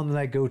is the one that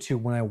I go to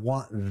when I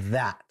want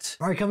that.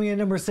 All right, coming in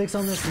number 6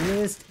 on this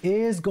list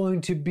is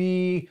going to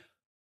be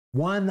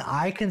one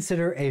I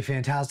consider a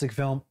fantastic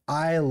film.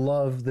 I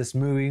love this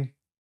movie.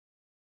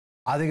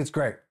 I think it's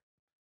great.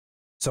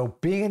 So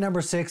being at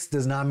number 6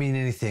 does not mean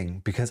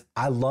anything, because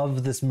I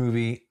love this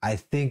movie. I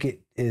think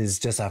it is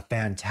just a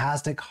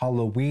fantastic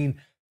Halloween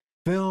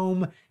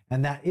film,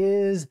 and that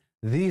is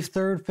the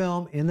third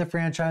film in the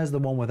franchise, the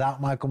one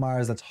without Michael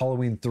Myers. That's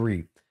Halloween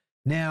 3.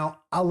 Now,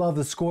 I love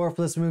the score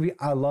for this movie.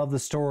 I love the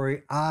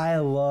story. I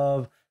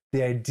love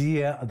the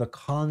idea of the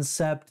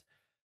concept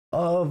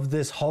of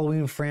this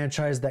Halloween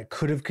franchise that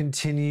could have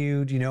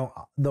continued,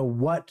 the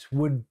what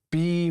would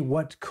be,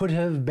 what could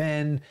have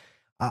been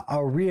a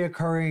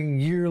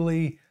reoccurring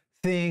yearly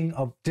thing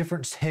of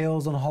different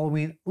tales on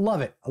Halloween.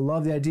 Love it. I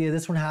love the idea.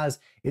 This one has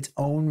its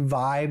own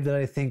vibe that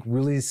I think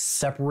really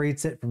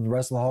separates it from the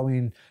rest of the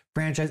Halloween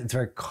franchise. It's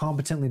very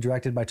competently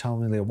directed by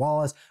Tommy Lee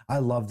Wallace. I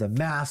love the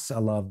masks. I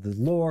love the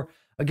lore.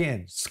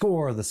 Again,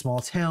 score, the small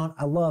town.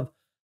 I love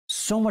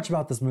so much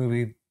about this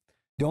movie.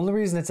 The only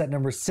reason it's at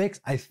number 6,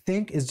 I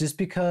think, is just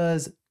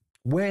because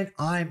when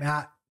I'm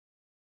at,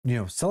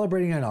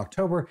 celebrating in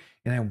October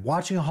and I'm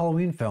watching a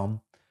Halloween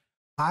film,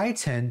 I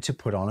tend to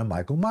put on a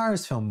Michael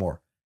Myers film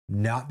more.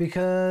 Not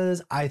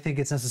because I think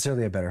it's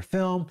necessarily a better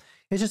film.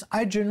 It's just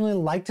I generally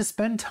like to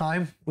spend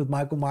time with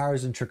Michael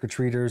Myers and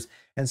trick-or-treaters.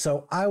 And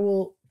so I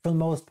will, for the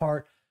most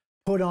part,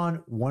 put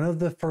on one of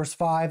the first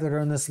 5 that are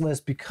on this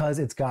list because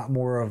it's got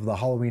more of the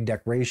Halloween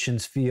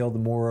decorations feel, the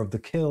more of the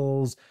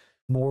kills,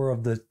 more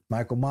of the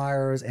Michael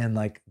Myers, and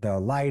like the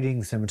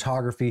lighting,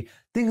 cinematography,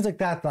 things like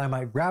that I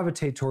might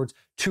gravitate towards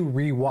to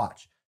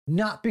rewatch.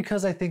 Not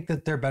because I think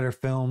that they're better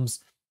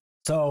films.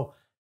 So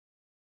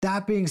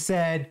that being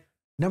said,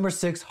 number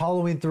 6,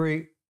 Halloween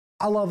 3.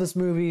 I love this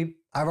movie.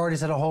 I've already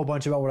said a whole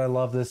bunch about what I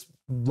love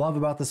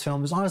about this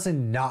film. There's honestly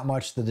not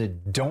much that I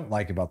don't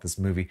like about this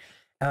movie.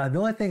 The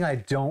only thing I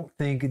don't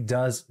think it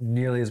does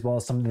nearly as well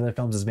as some of the other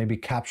films is maybe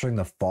capturing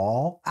the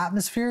fall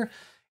atmosphere.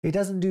 It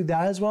doesn't do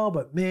that as well,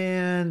 but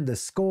man, the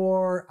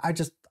score,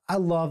 I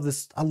love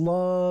this. I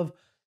love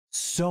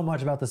so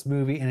much about this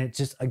movie. And it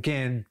just,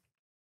 again,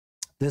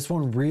 this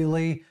one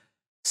really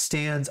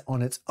stands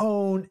on its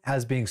own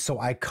as being so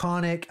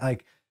iconic.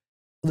 Like,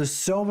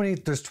 there's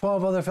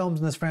 12 other films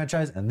in this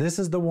franchise, and this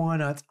is the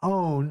one on its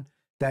own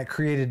that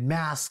created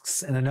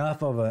masks and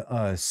enough of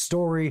a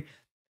story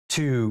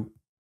to,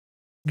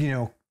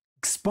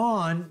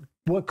 spawn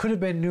what could have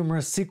been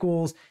numerous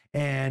sequels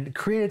and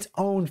create its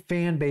own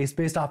fan base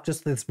based off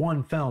just this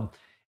one film.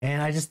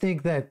 And I just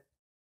think that,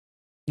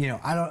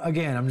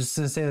 I'm just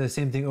going to say the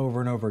same thing over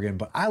and over again,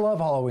 but I love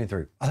Halloween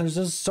 3. There's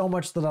just so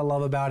much that I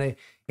love about it,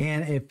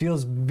 and it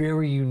feels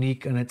very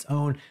unique on its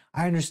own.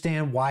 I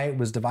understand why it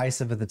was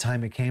divisive at the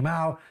time it came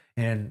out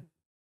and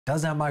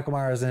doesn't have Michael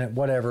Myers in it,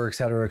 whatever, et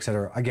cetera, et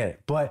cetera. I get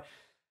it. But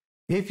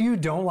if you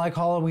don't like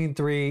Halloween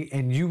 3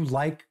 and you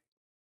like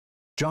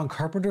John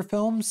Carpenter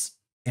films,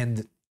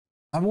 and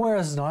I'm aware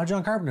this is not a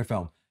John Carpenter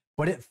film,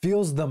 but it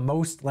feels the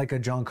most like a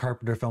John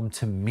Carpenter film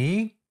to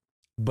me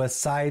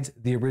besides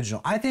the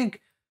original. I think,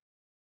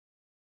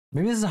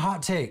 maybe this is a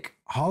hot take,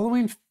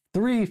 Halloween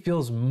 3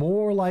 feels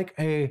more like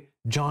a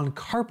John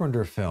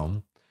Carpenter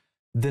film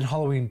than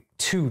Halloween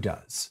 2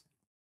 does.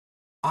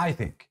 I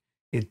think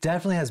it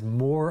definitely has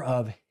more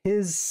of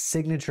his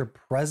signature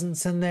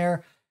presence in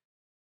there.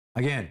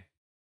 Again,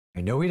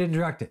 I know he didn't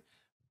direct it,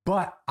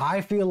 but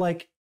I feel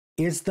like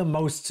it's the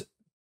most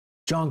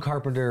John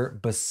Carpenter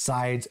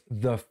besides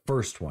the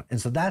first one. And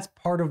so that's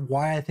part of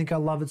why I think I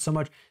love it so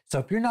much. So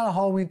if you're not a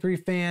Halloween 3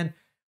 fan,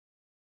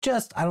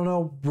 just, I don't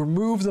know,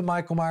 remove the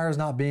Michael Myers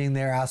not being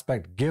there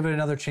aspect, give it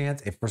another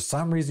chance. If for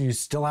some reason you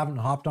still haven't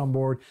hopped on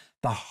board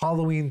the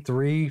Halloween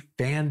 3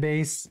 fan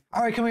base.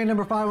 All right, coming in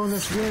number 5 on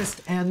this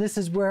list, and this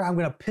is where I'm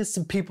going to piss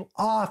some people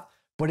off,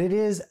 but it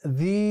is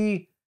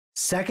the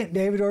second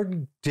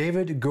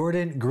David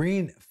Gordon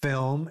Green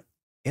film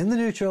in the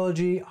new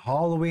trilogy,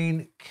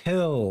 Halloween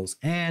Kills.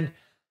 And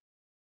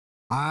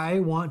I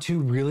want to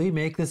really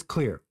make this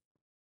clear.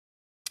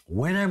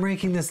 When I'm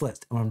ranking this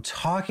list, when I'm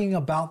talking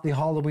about the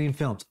Halloween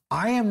films,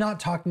 I am not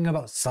talking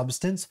about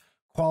substance,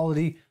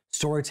 quality,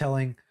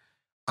 storytelling.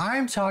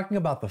 I'm talking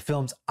about the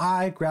films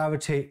I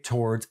gravitate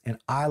towards and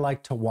I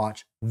like to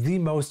watch the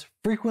most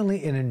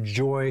frequently and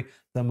enjoy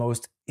the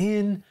most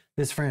in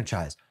this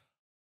franchise.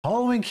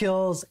 Halloween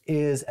Kills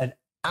is an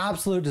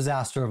absolute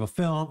disaster of a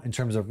film in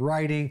terms of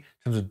writing,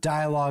 in terms of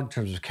dialogue, in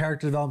terms of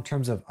character development, in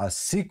terms of a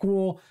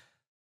sequel.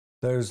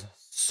 There's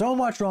so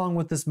much wrong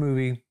with this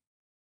movie.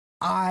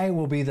 I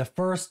will be the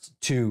first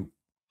to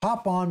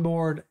hop on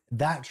board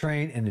that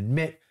train and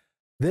admit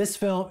this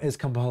film is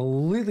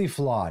completely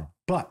flawed.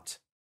 But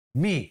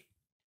me,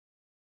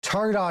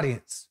 target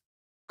audience,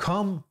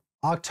 come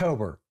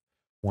October,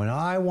 when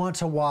I want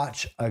to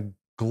watch a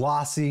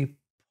glossy,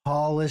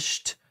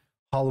 polished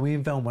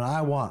Halloween film, when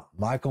I want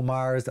Michael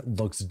Myers that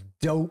looks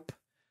dope,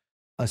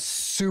 a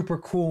super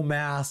cool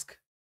mask,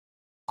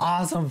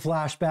 awesome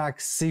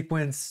flashback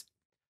sequence,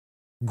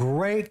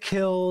 great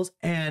kills,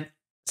 and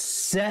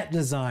set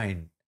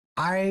design.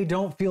 I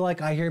don't feel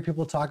like I hear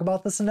people talk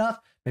about this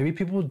enough. Maybe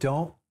people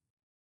don't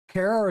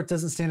care or it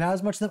doesn't stand out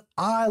as much to them.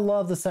 I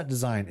love the set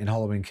design in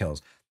Halloween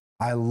Kills.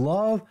 I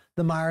love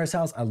the Myers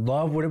house. I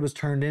love what it was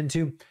turned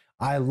into.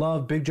 I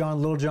love Big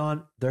John, Little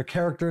John, their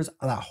characters,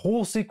 that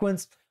whole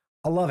sequence.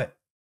 I love it.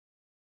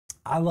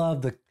 I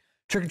love the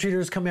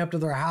trick-or-treaters coming up to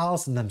their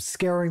house and them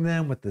scaring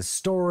them with this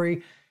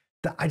story.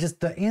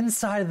 The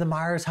inside of the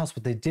Myers house,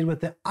 what they did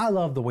with it. I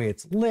love the way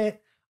it's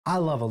lit. I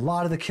love a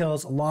lot of the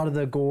kills, a lot of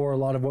the gore, a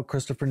lot of what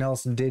Christopher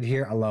Nelson did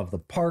here. I love the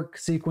park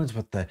sequence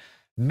with the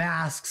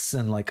masks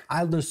and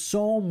there's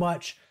so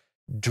much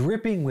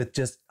dripping with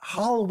just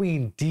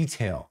Halloween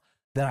detail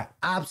that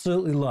I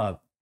absolutely love.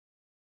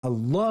 I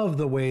love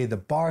the way the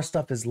bar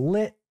stuff is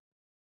lit.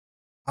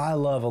 I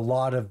love a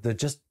lot of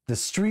the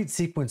street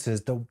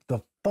sequences,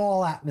 the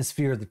fall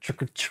atmosphere, the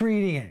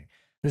trick-or-treating.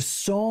 There's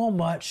so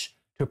much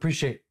to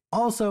appreciate.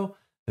 Also,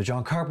 the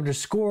John Carpenter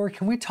score.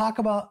 Can we talk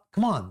about,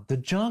 come on, the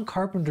John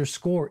Carpenter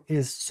score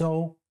is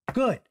so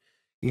good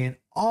in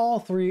all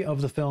 3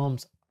 of the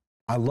films.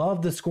 I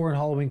love the score in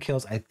Halloween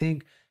Kills. I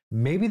think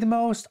maybe the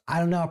most, I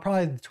don't know,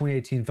 probably the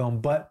 2018 film,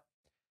 but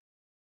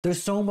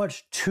there's so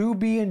much to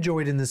be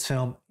enjoyed in this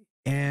film.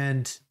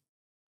 And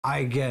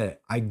I get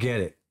it. I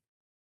get it.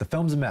 The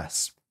film's a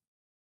mess.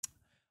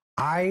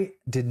 I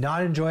did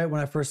not enjoy it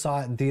when I first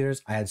saw it in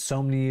theaters. I had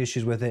so many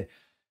issues with it.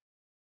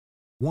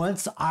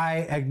 Once I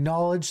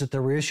acknowledge that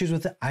there were issues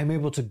with it, I'm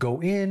able to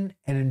go in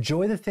and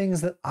enjoy the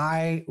things that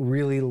I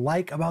really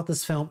like about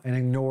this film and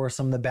ignore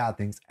some of the bad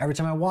things. Every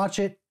time I watch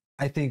it,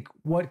 I think,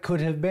 what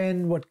could have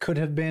been, what could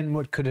have been,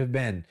 what could have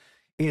been.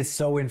 It's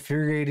so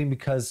infuriating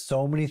because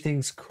so many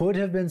things could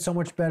have been so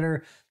much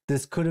better.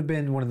 This could have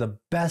been one of the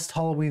best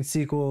Halloween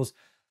sequels.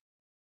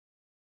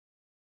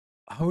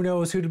 Who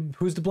knows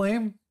who's to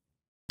blame?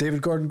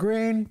 David Gordon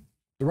Green,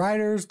 the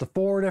writers, the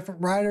 4 different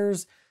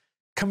writers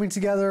coming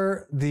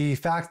together, the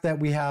fact that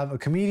we have a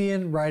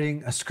comedian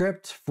writing a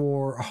script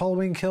for a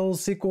Halloween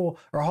Kills sequel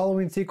or a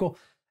Halloween sequel.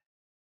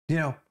 You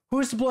know,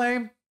 who's to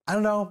blame? I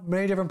don't know.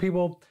 Many different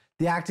people.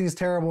 The acting is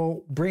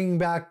terrible. Bringing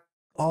back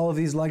all of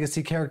these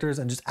legacy characters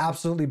and just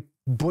absolutely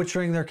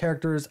butchering their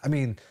characters. I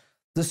mean,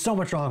 there's so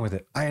much wrong with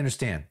it. I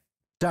understand.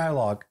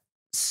 Dialogue,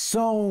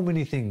 so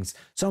many things,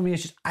 so many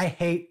issues. I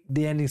hate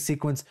the ending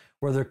sequence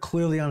where they're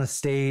clearly on a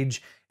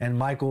stage and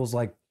Michael's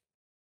like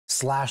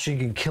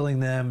slashing and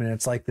killing them, and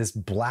it's like this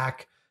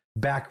black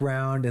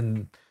background,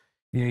 and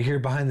you hear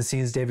behind the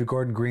scenes David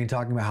Gordon Green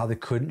talking about how they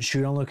couldn't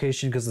shoot on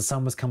location because the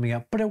sun was coming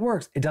up, but it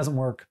works. It doesn't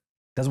work.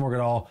 It doesn't work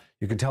at all.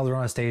 You can tell they're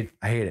on a stage.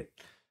 I hate it.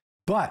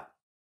 But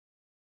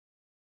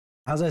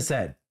as I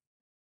said,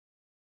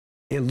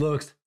 it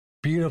looks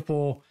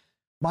beautiful.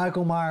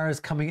 Michael Myers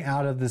coming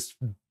out of this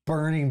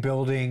burning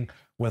building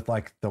with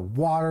like the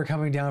water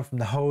coming down from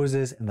the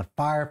hoses and the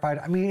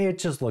firefighter. I mean, it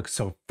just looks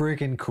so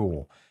freaking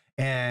cool.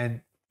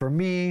 And for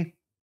me,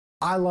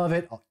 I love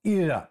it. I'll eat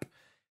it up.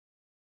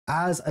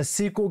 As a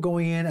sequel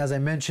going in, as I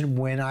mentioned,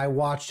 when I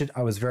watched it,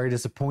 I was very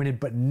disappointed.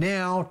 But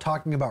now,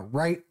 talking about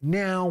right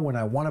now, when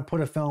I want to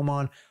put a film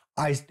on,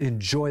 I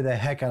enjoy the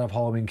heck out of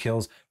Halloween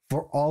Kills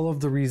for all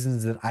of the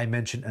reasons that I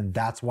mentioned, and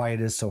that's why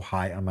it is so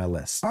high on my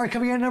list. All right,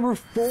 coming in at number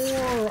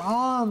 4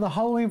 on the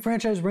Halloween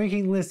franchise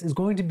ranking list is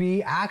going to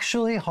be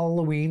actually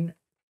Halloween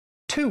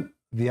 2,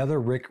 the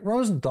other Rick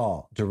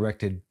Rosenthal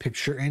directed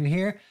picture in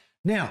here.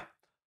 Now,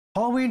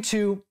 Halloween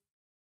 2,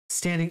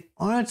 standing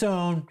on its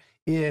own,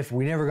 if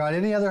we never got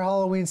any other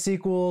Halloween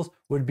sequels,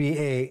 would be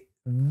a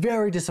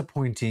very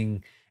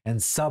disappointing and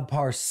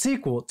subpar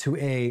sequel to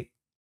a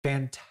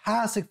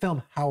fantastic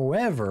film.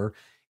 However,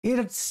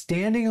 it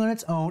standing on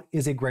its own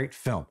is a great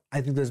film. I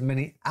think there's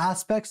many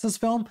aspects of this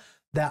film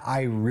that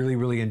I really,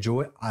 really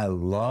enjoy. I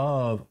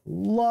love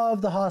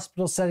the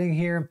hospital setting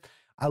here.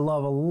 I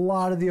love a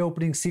lot of the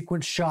opening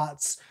sequence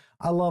shots.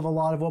 I love a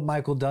lot of what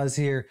Michael does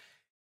here.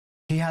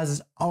 He has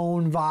his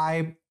own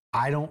vibe.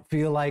 I don't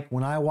feel like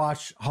when I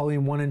watch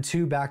Halloween 1 and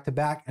 2 back to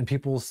back and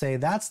people will say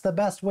that's the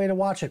best way to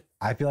watch it,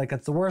 I feel like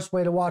that's the worst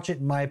way to watch it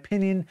in my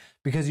opinion,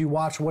 because you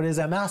watch what is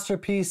a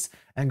masterpiece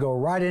and go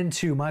right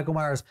into Michael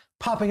Myers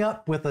popping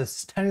up with a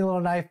tiny little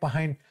knife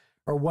behind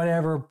or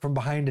whatever from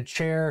behind a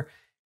chair,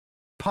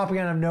 popping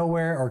out of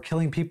nowhere, or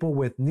killing people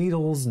with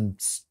needles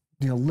and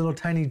little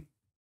tiny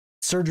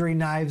surgery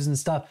knives and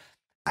stuff.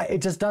 It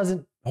just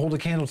doesn't hold a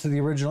candle to the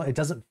original. It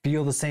doesn't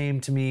feel the same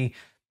to me.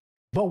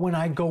 But when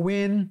I go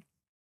in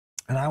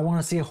and I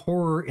want to see a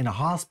horror in a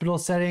hospital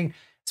setting,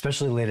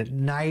 especially late at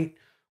night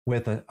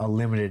with a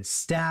limited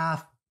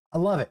staff, I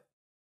love it.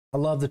 I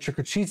love the trick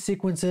or treat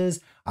sequences.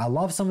 I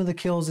love some of the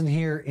kills in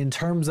here in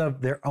terms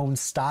of their own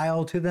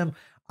style to them.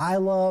 I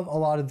love a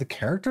lot of the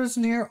characters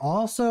in here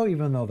also,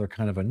 even though they're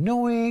kind of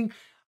annoying.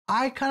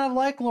 I kind of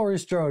like Laurie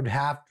Strode,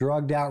 half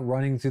drugged out,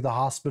 running through the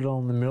hospital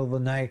in the middle of the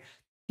night.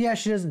 Yeah,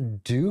 she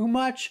doesn't do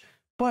much,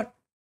 but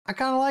I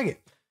kind of like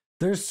it.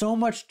 There's so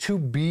much to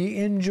be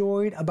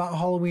enjoyed about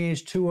Halloween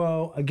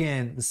H2O.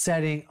 Again, the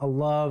setting, I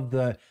love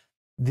the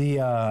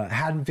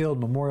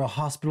Haddonfield Memorial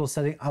Hospital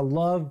setting. I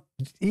love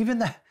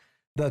even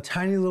the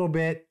tiny little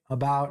bit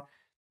about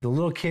the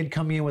little kid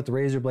coming in with the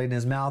razor blade in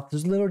his mouth.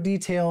 There's little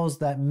details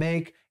that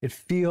make it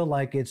feel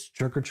like it's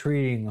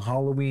trick-or-treating,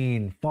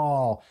 Halloween,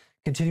 fall,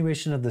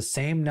 continuation of the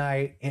same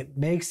night. It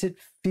makes it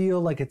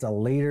feel like it's a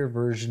later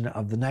version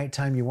of the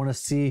nighttime you want to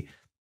see,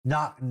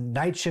 not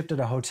night shift at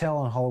a hotel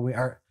on Halloween,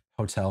 or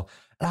hotel,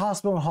 at a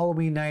hospital on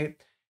Halloween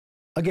night.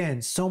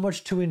 Again, so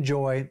much to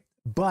enjoy,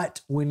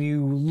 but when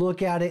you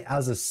look at it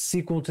as a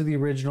sequel to the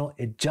original,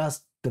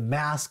 the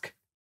mask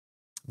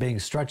being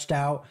stretched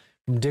out,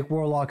 from Dick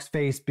Warlock's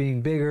face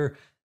being bigger,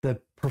 the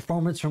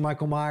performance from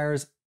Michael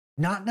Myers,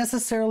 not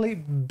necessarily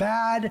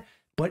bad,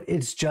 but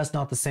it's just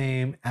not the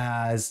same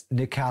as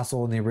Nick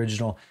Castle in the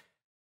original.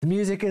 The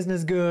music isn't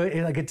as good.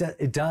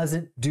 It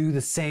doesn't do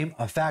the same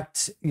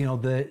effect.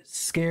 The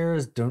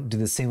scares don't do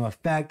the same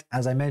effect.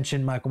 As I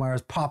mentioned, Michael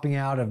Myers popping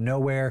out of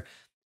nowhere.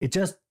 It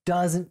just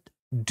doesn't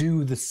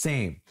do the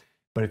same.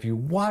 But if you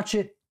watch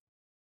it,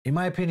 in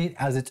my opinion,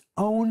 as its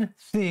own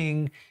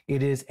thing,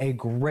 it is a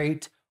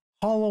great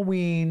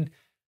Halloween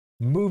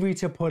movie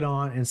to put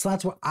on. And so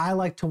that's why I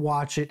like to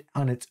watch it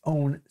on its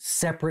own,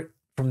 separate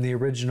from the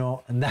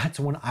original. And that's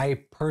when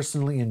I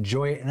personally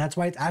enjoy it. And that's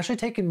why it's actually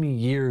taken me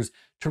years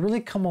to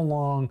really come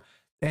along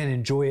and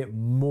enjoy it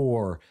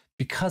more,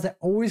 because I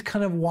always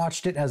kind of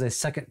watched it as a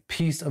second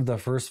piece of the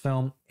first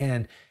film.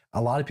 And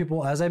a lot of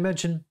people, as I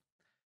mentioned,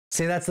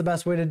 say that's the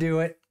best way to do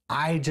it.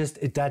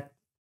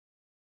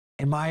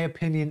 In my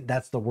opinion,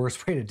 that's the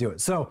worst way to do it.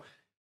 So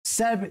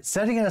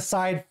setting it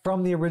aside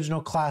from the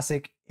original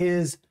classic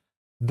is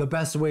the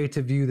best way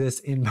to view this,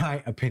 in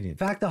my opinion.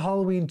 The fact that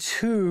Halloween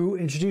 2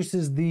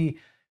 introduces the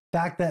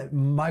fact that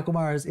Michael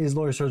Myers is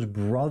Laurie Strode's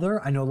brother.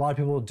 I know a lot of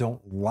people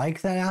don't like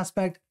that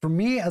aspect. For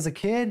me as a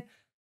kid,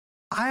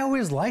 I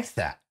always liked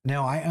that.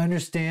 Now I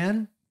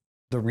understand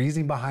the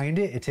reasoning behind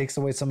it. It takes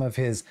away some of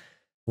his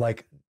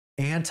like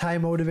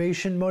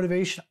anti-motivation.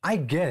 I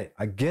get it.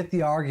 I get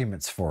the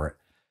arguments for it.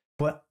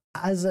 But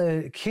as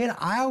a kid,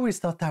 I always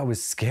thought that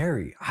was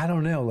scary. I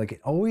don't know. Like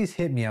it always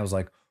hit me. I was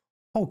like,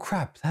 oh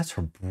crap, that's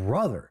her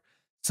brother.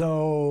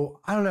 So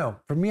I don't know.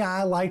 For me,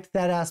 I liked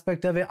that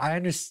aspect of it. I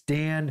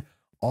understand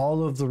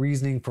all of the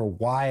reasoning for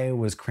why it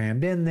was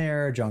crammed in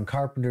there. John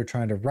Carpenter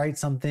trying to write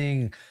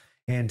something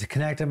and to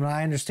connect them. And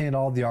I understand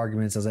all the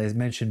arguments, as I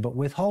mentioned. But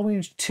with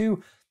Halloween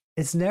 2,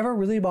 it's never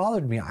really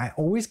bothered me. I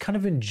always kind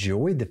of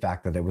enjoyed the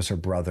fact that it was her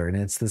brother. And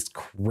it's this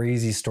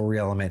crazy story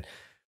element.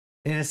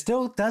 And it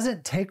still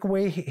doesn't take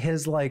away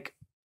his like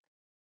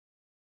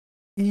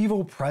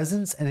evil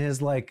presence and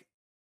his like,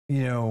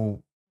 you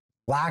know,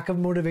 lack of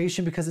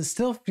motivation, because it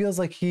still feels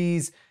like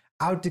he's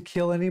out to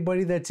kill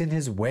anybody that's in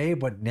his way,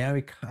 but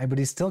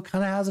he still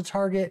kind of has a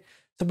target.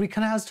 So he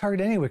kind of has a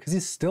target anyway, because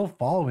he's still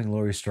following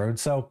Laurie Strode.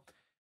 So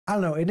I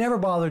don't know. It never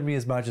bothered me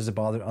as much as it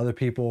bothered other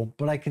people,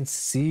 but I can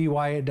see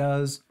why it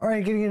does. All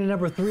right, getting into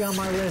number 3 on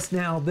my list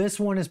now. This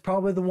one is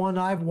probably the one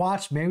I've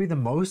watched maybe the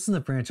most in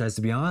the franchise,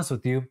 to be honest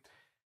with you.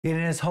 It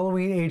is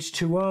Halloween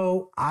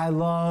H2O. I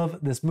love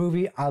this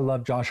movie. I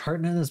love Josh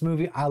Hartnett in this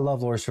movie. I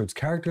love Laurie Strode's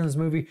character in this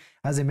movie.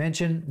 As I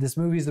mentioned, this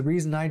movie is the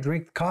reason I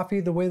drink the coffee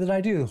the way that I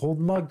do, hold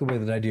the mug the way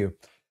that I do.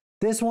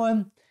 This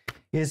one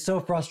is so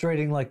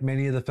frustrating, like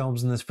many of the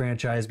films in this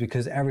franchise,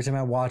 because every time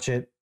I watch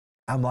it,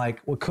 I'm like,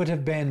 what could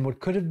have been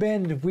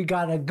if we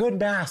got a good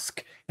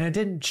mask and it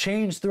didn't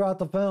change throughout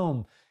the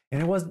film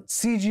and it wasn't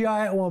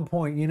CGI at one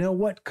point, you know,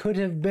 what could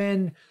have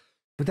been?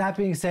 But that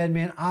being said,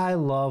 man, I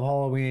love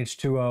Halloween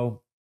H2O.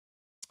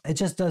 It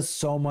just does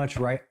so much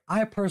right.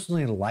 I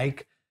personally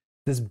like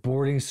this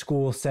boarding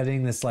school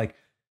setting, this like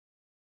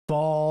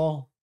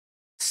fall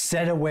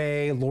set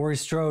away, Laurie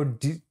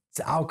Strode,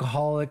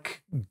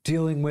 alcoholic,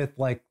 dealing with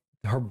like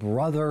her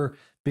brother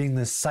being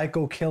this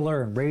psycho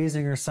killer and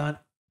raising her son.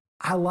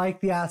 I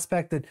like the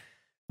aspect that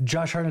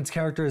Josh Hartnett's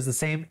character is the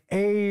same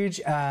age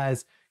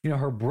as, you know,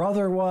 her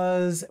brother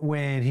was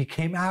when he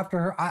came after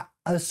her.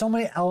 There's so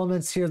many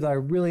elements here that I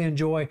really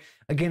enjoy.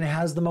 Again, it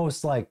has the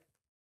most like,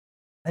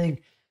 I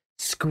think,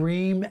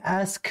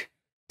 Scream-esque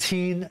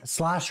teen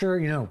slasher,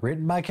 you know,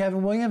 written by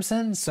Kevin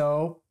Williamson.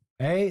 So,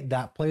 hey,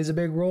 that plays a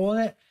big role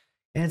in it.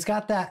 And it's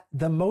got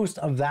the most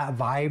of that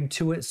vibe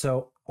to it.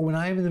 So when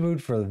I'm in the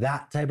mood for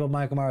that type of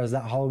Michael Myers,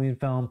 that Halloween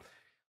film,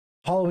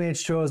 Halloween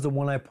H2O is the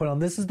one I put on.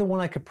 This is the one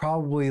I could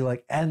probably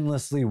like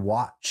endlessly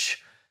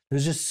watch.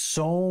 There's just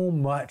so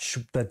much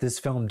that this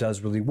film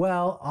does really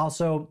well.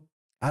 Also,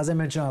 as I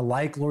mentioned, I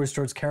like Laurie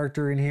Strode's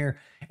character in here,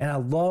 and I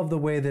love the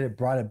way that it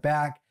brought it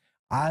back.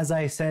 As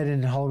I said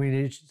in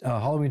Halloween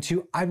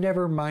 2, I've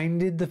never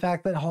minded the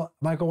fact that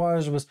Michael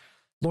Myers was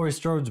Laurie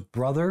Strode's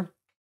brother.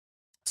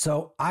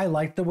 So I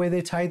liked the way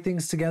they tied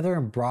things together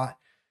and brought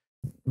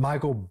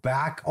Michael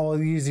back all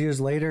these years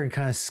later and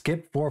kind of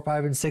skipped 4,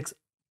 5, and 6.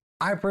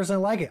 I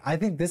personally like it. I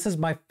think this is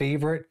my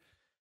favorite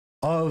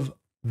of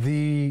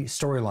the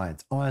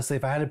storylines. Honestly,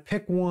 if I had to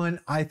pick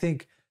one, I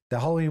think the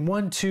Halloween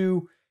 1,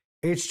 2,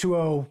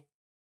 H2O,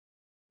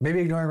 maybe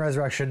ignoring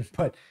Resurrection,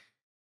 but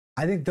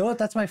I think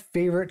that's my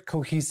favorite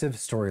cohesive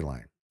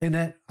storyline. And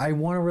that I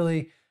want to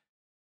really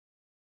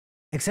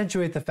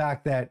accentuate the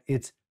fact that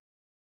it's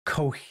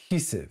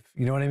cohesive.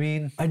 You know what I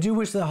mean? I do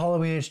wish that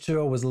Halloween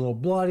H2O was a little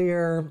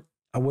bloodier.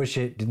 I wish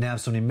it didn't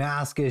have so many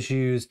mask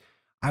issues.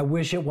 I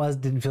wish it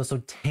didn't feel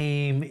so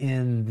tame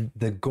in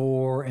the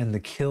gore and the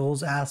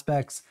kills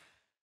aspects.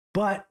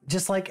 But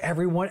just like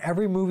every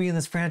movie in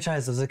this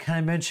franchise, as I kind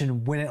of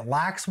mentioned, when it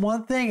lacks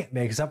one thing, it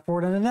makes up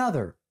for it in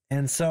another.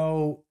 And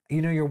so,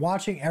 you know, you're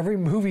watching every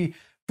movie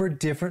for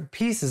different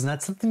pieces. And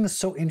that's something that's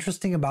so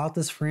interesting about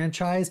this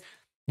franchise.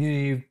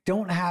 You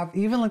don't have,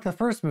 even like the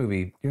first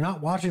movie, you're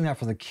not watching that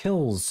for the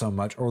kills so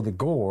much or the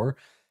gore.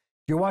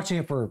 You're watching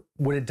it for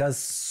what it does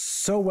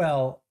so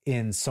well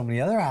in so many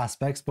other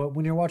aspects. But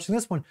when you're watching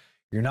this one,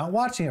 you're not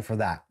watching it for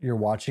that. You're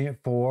watching it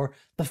for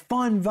the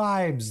fun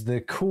vibes,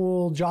 the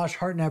cool Josh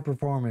Hartnett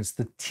performance,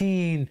 the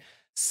teen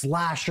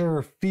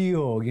slasher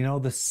feel, you know,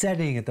 the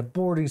setting at the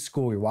boarding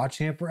school. You're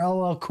watching it for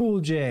LL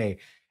Cool J.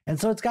 And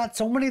so it's got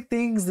so many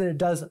things that it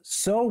does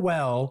so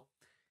well.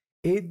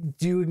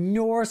 You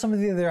ignore some of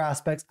the other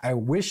aspects. I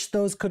wish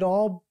those could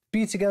all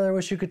be together. I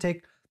wish you could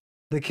take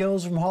the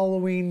kills from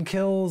Halloween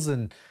Kills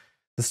and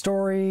the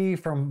story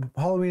from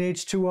Halloween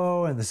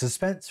H2O and the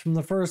suspense from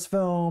the first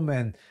film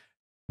and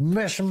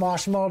mash them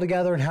all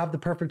together and have the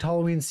perfect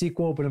Halloween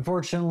sequel. But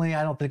unfortunately,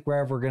 I don't think we're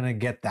ever going to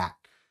get that.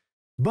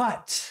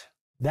 But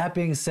that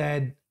being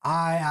said,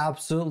 I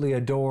absolutely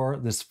adore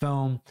this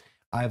film.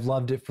 I've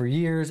loved it for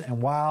years.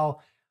 And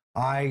while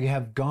I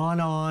have gone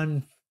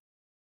on,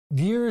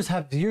 years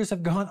have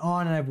gone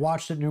on and I've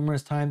watched it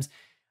numerous times,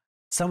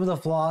 Some of the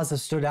flaws have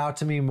stood out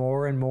to me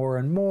more and more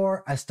and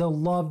more. I still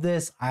love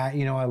this. I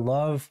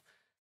love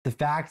the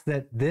fact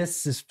that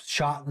this is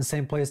shot in the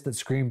same place that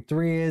Scream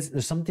 3 is.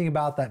 There's something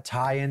about that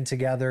tie-in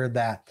together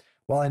that,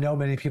 while I know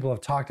many people have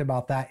talked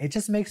about that, it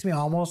just makes me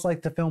almost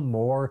like the film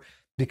more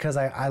because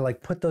I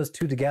like put those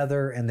two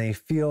together and they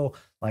feel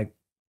like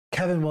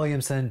Kevin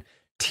Williamson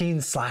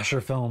teen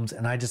slasher films.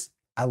 And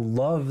I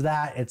love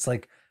that. It's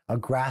like a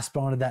grasp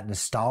onto that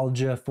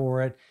nostalgia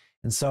for it.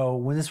 And so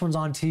when this one's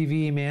on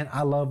TV, man,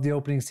 I love the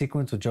opening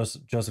sequence with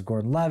Joseph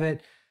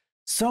Gordon-Levitt.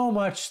 So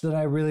much that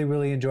I really,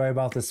 really enjoy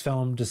about this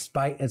film,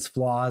 despite its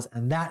flaws.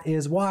 And that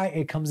is why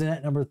it comes in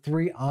at number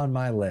 3 on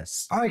my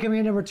list. All right, coming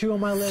in number 2 on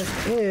my list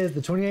is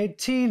the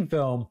 2018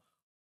 film,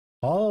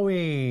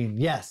 Halloween.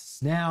 Yes.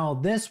 Now,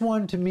 this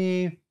one to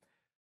me,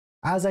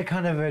 as I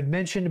kind of had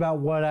mentioned about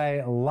what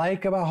I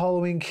like about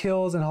Halloween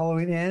Kills and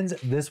Halloween Ends,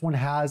 this one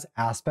has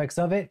aspects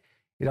of it.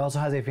 It also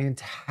has a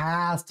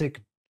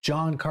fantastic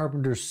John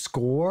Carpenter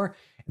score,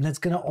 and that's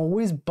going to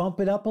always bump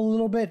it up a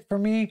little bit for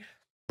me.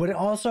 But it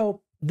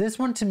also, this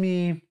one to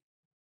me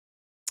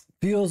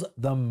feels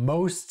the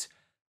most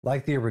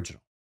like the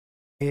original.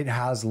 It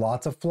has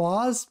lots of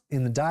flaws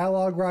in the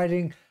dialogue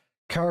writing,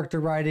 character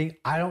writing.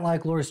 I don't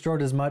like Laurie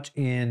Strode as much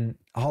in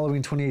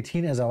Halloween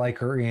 2018 as I like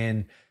her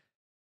in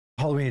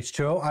Halloween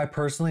H2O. I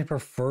personally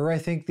prefer, I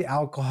think, the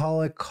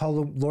alcoholic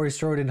Laurie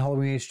Strode in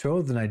Halloween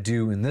H2O than I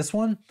do in this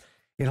one,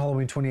 in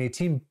Halloween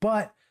 2018.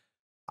 But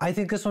I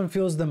think this one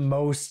feels the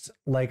most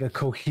like a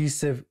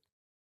cohesive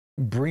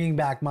bringing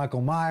back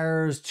Michael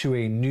Myers to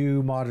a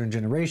new modern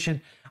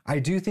generation. I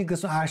do think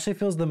this one actually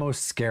feels the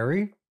most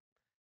scary.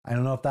 I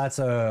don't know if that's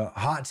a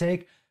hot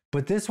take,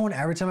 but this one,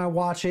 every time I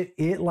watch it,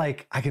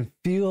 I can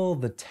feel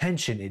the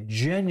tension. It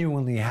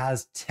genuinely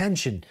has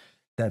tension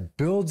that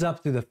builds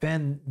up through the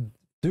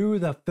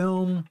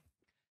film.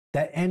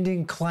 That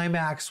ending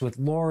climax with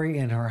Laurie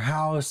in her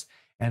house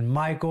and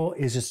Michael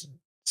is just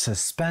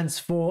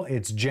suspenseful.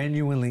 It's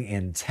genuinely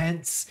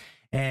intense.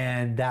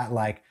 And that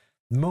like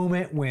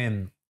moment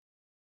when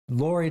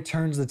Laurie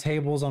turns the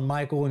tables on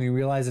Michael and you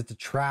realize it's a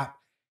trap,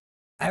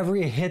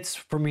 it hits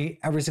for me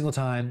every single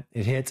time.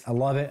 It hits. I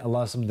love it. I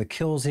love some of the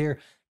kills here.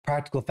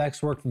 Practical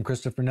effects work from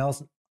Christopher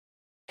Nelson.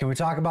 Can we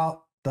talk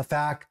about the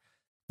fact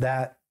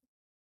that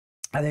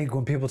I think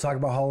when people talk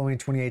about Halloween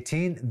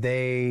 2018,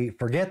 they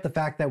forget the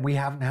fact that we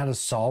haven't had a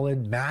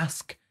solid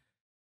mask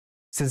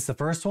since the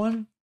first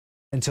one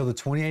until the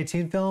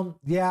 2018 film.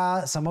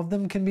 Yeah, some of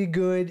them can be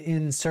good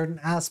in certain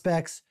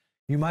aspects.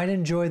 You might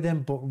enjoy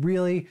them, but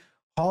really,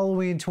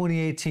 Halloween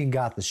 2018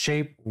 got the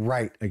shape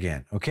right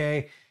again,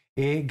 okay?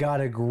 It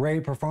got a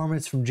great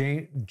performance from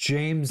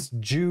James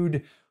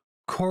Jude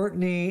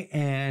Courtney,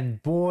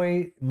 and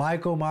boy,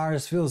 Michael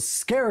Myers feels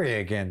scary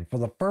again for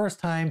the first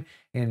time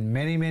in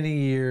many, many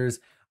years.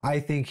 I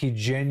think he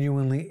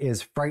genuinely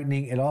is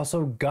frightening. It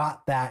also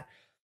got that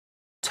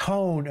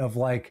tone of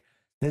like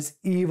this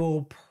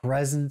evil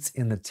presence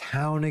in the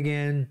town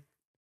again.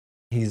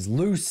 He's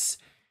loose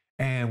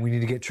and we need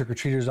to get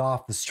trick-or-treaters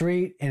off the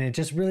street. And it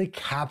just really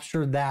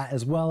captured that,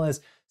 as well as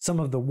some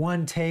of the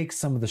one takes,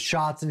 some of the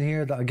shots in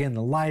here, again,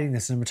 the lighting, the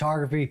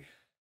cinematography,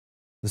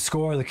 the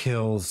score, the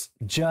kills.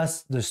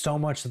 Just, there's so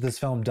much that this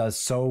film does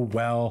so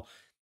well.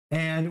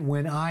 And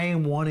when I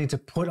am wanting to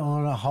put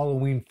on a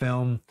Halloween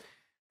film,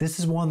 this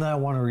is one that I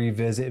want to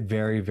revisit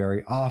very,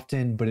 very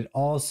often, but it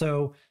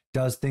also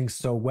does things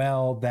so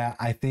well that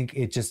I think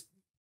it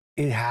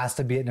has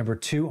to be at number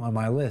 2 on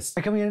my list.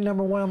 Coming in at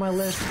number 1 on my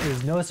list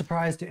is no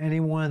surprise to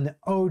anyone, the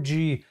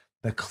OG,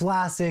 the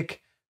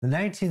classic, the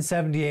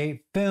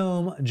 1978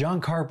 film, John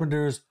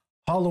Carpenter's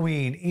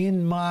Halloween.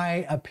 In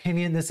my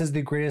opinion, this is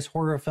the greatest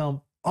horror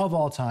film of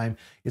all time.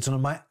 It's one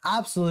of my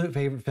absolute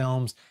favorite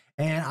films.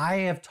 And I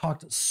have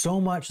talked so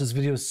much, this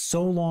video is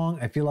so long,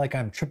 I feel like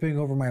I'm tripping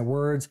over my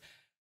words.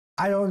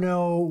 I don't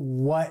know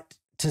what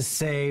to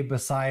say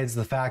besides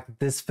the fact that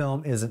this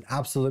film is an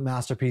absolute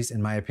masterpiece,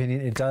 in my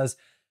opinion. It does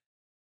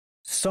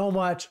so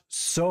much,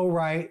 so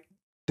right.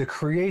 The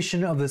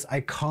creation of this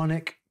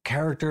iconic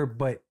character,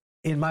 but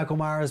in Michael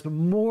Myers, but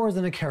more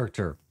than a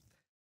character.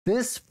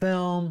 This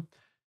film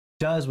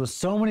does what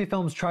so many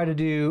films try to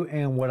do,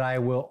 and what I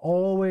will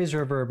always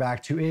revert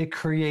back to, it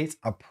creates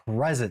a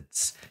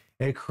presence.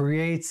 It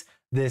creates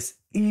this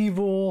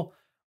evil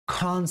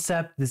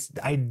concept, this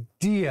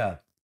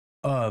idea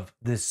of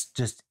this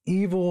just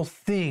evil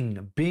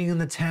thing being in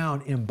the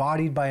town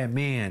embodied by a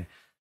man.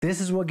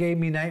 This is what gave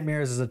me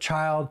nightmares as a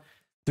child,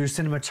 through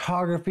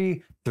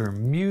cinematography, through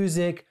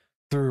music,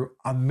 through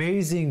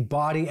amazing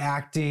body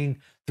acting,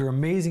 through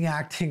amazing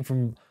acting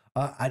from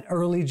an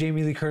early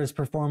Jamie Lee Curtis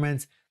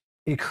performance.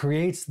 It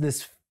creates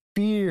this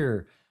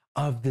fear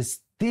of this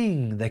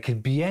thing that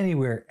could be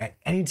anywhere at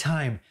any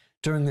time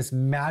during this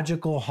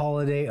magical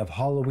holiday of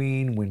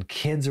Halloween, when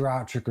kids are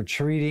out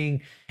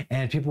trick-or-treating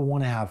and people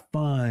want to have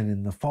fun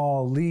and the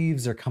fall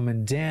leaves are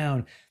coming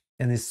down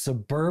and these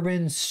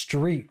suburban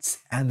streets,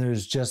 and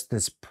there's just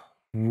this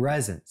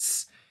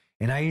presence.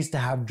 And I used to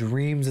have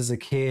dreams as a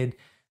kid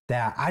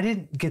that I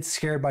didn't get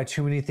scared by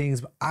too many things,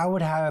 but I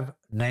would have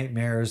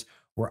nightmares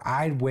where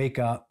I'd wake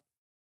up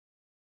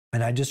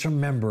And I just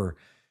remember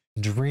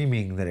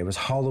dreaming that it was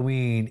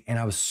Halloween and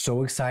I was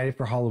so excited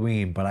for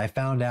Halloween, but I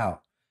found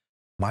out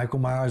Michael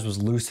Myers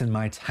was loose in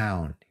my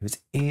town. He was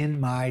in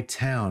my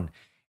town.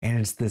 And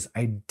it's this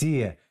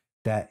idea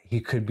that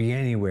he could be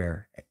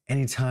anywhere at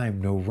any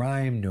time, no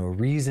rhyme, no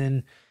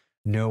reason,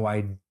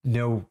 no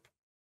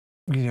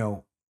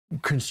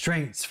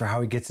constraints for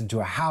how he gets into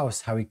a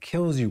house, how he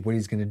kills you, what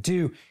he's going to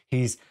do.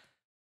 He's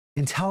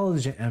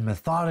intelligent and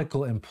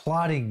methodical and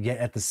plotting, yet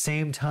at the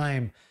same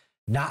time,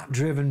 not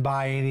driven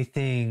by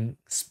anything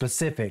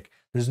specific.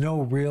 There's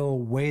no real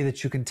way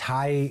that you can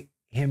tie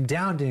him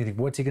down to anything.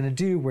 What's he going to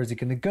do? Where's he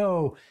going to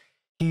go?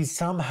 He's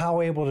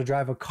somehow able to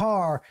drive a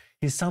car.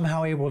 He's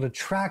somehow able to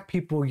track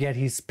people, yet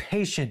he's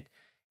patient.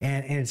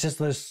 And it's just,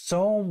 there's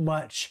so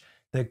much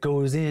that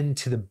goes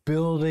into the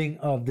building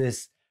of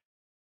this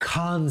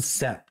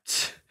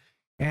concept.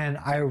 And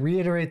I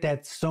reiterate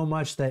that so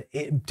much, that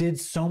it did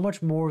so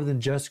much more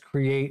than just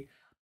create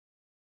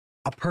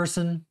a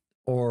person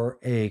or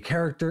a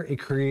character. It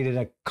created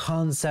a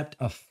concept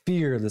of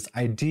fear, this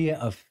idea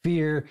of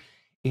fear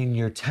in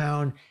your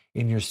town,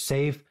 in your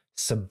safe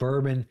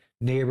suburban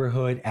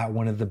neighborhood at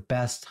one of the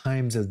best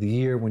times of the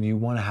year when you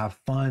want to have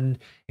fun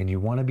and you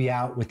want to be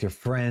out with your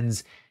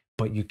friends,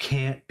 but you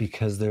can't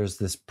because there's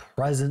this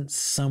presence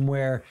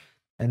somewhere.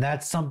 And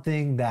that's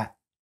something that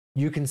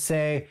you can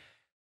say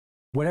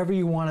whatever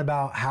you want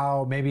about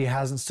how maybe it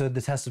hasn't stood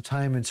the test of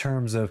time in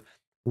terms of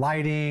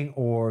lighting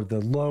or the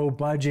low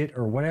budget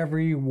or whatever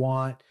you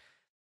want.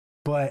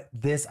 But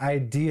this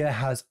idea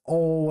has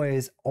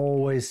always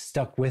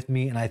stuck with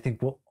me, and I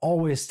think will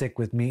always stick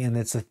with me. And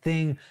it's a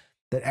thing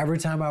that every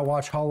time I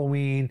watch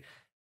Halloween,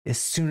 as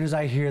soon as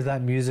I hear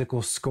that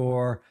musical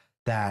score,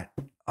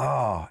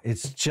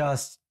 it's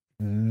just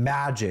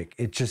magic.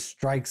 It just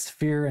strikes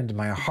fear into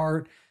my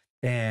heart,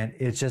 and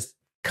it just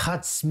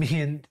cuts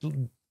me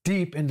in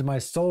deep into my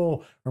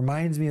soul.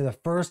 Reminds me of the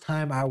first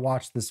time I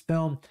watched this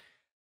film.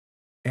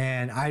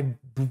 And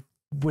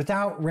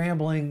without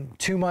rambling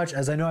too much,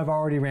 as I know I've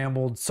already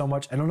rambled so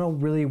much, I don't know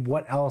really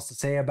what else to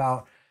say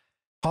about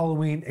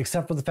Halloween,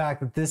 except for the fact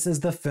that this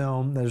is the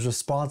film that is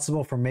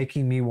responsible for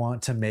making me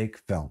want to make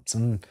films.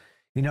 And,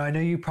 I know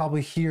you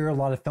probably hear a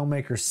lot of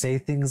filmmakers say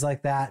things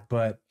like that,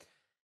 but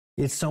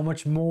it's so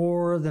much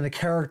more than a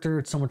character.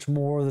 It's so much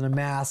more than a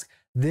mask.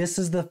 This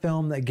is the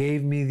film that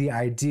gave me the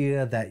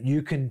idea that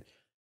you can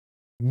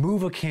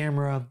move a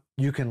camera,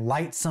 you can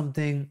light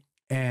something,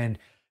 and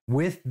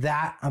with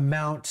that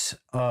amount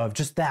of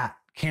just that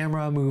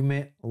camera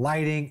movement,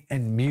 lighting,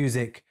 and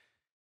music,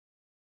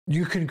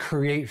 you can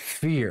create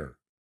fear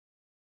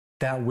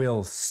that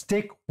will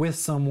stick with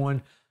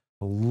someone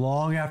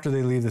long after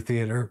they leave the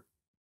theater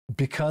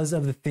because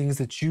of the things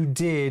that you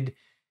did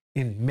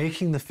in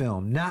making the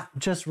film. Not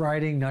just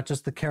writing, not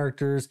just the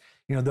characters,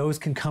 those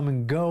can come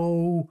and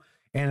go.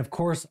 And of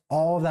course,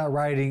 all of that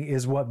writing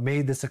is what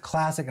made this a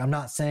classic. I'm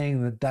not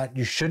saying that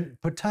you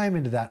shouldn't put time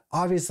into that.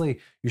 Obviously,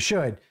 you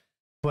should.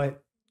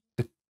 But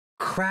the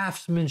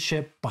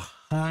craftsmanship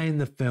behind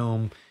the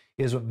film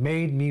is what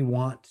made me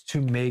want to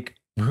make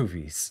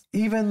movies.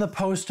 Even the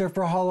poster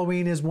for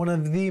Halloween is one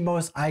of the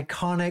most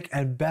iconic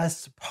and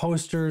best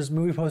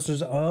movie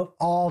posters of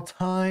all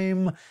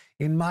time.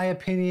 In my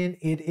opinion,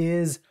 it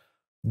is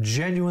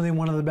genuinely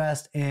one of the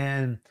best.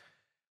 And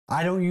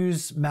I don't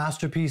use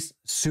Masterpiece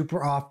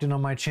super often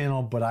on my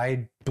channel, but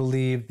I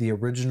believe the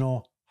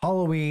original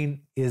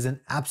Halloween is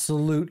an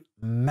absolute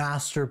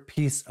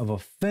masterpiece of a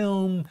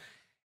film.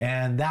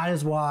 And that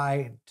is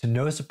why, to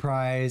no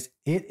surprise,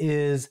 it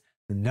is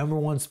the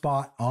 #1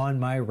 spot on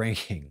my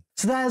ranking.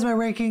 So that is my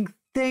ranking.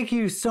 Thank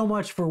you so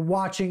much for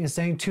watching and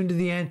staying tuned to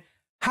the end.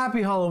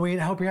 Happy Halloween.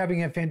 I hope you're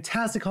having a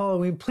fantastic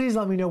Halloween. Please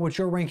let me know what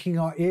your ranking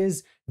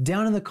is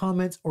down in the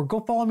comments, or go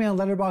follow me on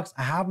Letterboxd.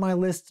 I have my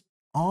list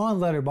on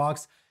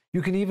Letterboxd.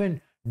 You can even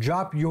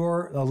drop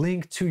a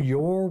link to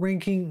your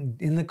ranking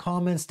in the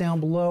comments down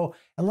below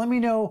and let me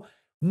know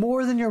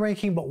more than your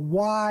ranking, but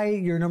why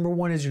your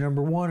 #1 is your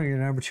 #1 or your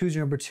 #2 is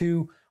your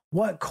 #2.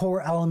 What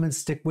core elements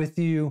stick with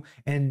you?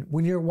 And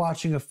when you're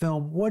watching a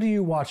film, what do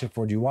you watch it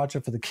for? Do you watch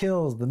it for the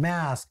kills, the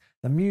mask,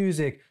 the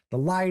music, the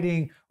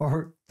lighting,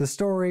 or the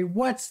story?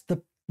 What's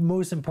the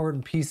most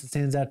important piece that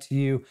stands out to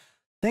you?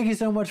 Thank you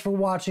so much for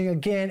watching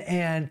again,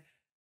 and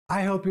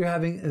I hope you're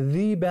having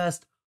the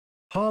best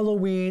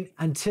Halloween.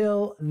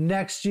 Until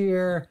next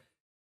year,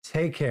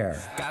 take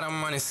care. Got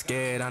 'em running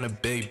scared, I'm a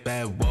big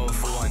bad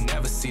wolf. Oh, I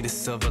never see the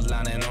silver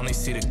lining, only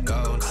see the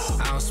gold.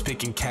 I don't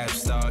speak in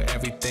caps, dog,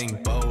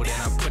 everything bold.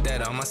 And I put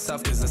that on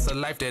myself, cause it's a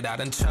life that I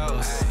done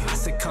chose. I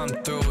said come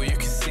through, you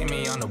can see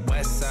me on the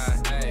west side.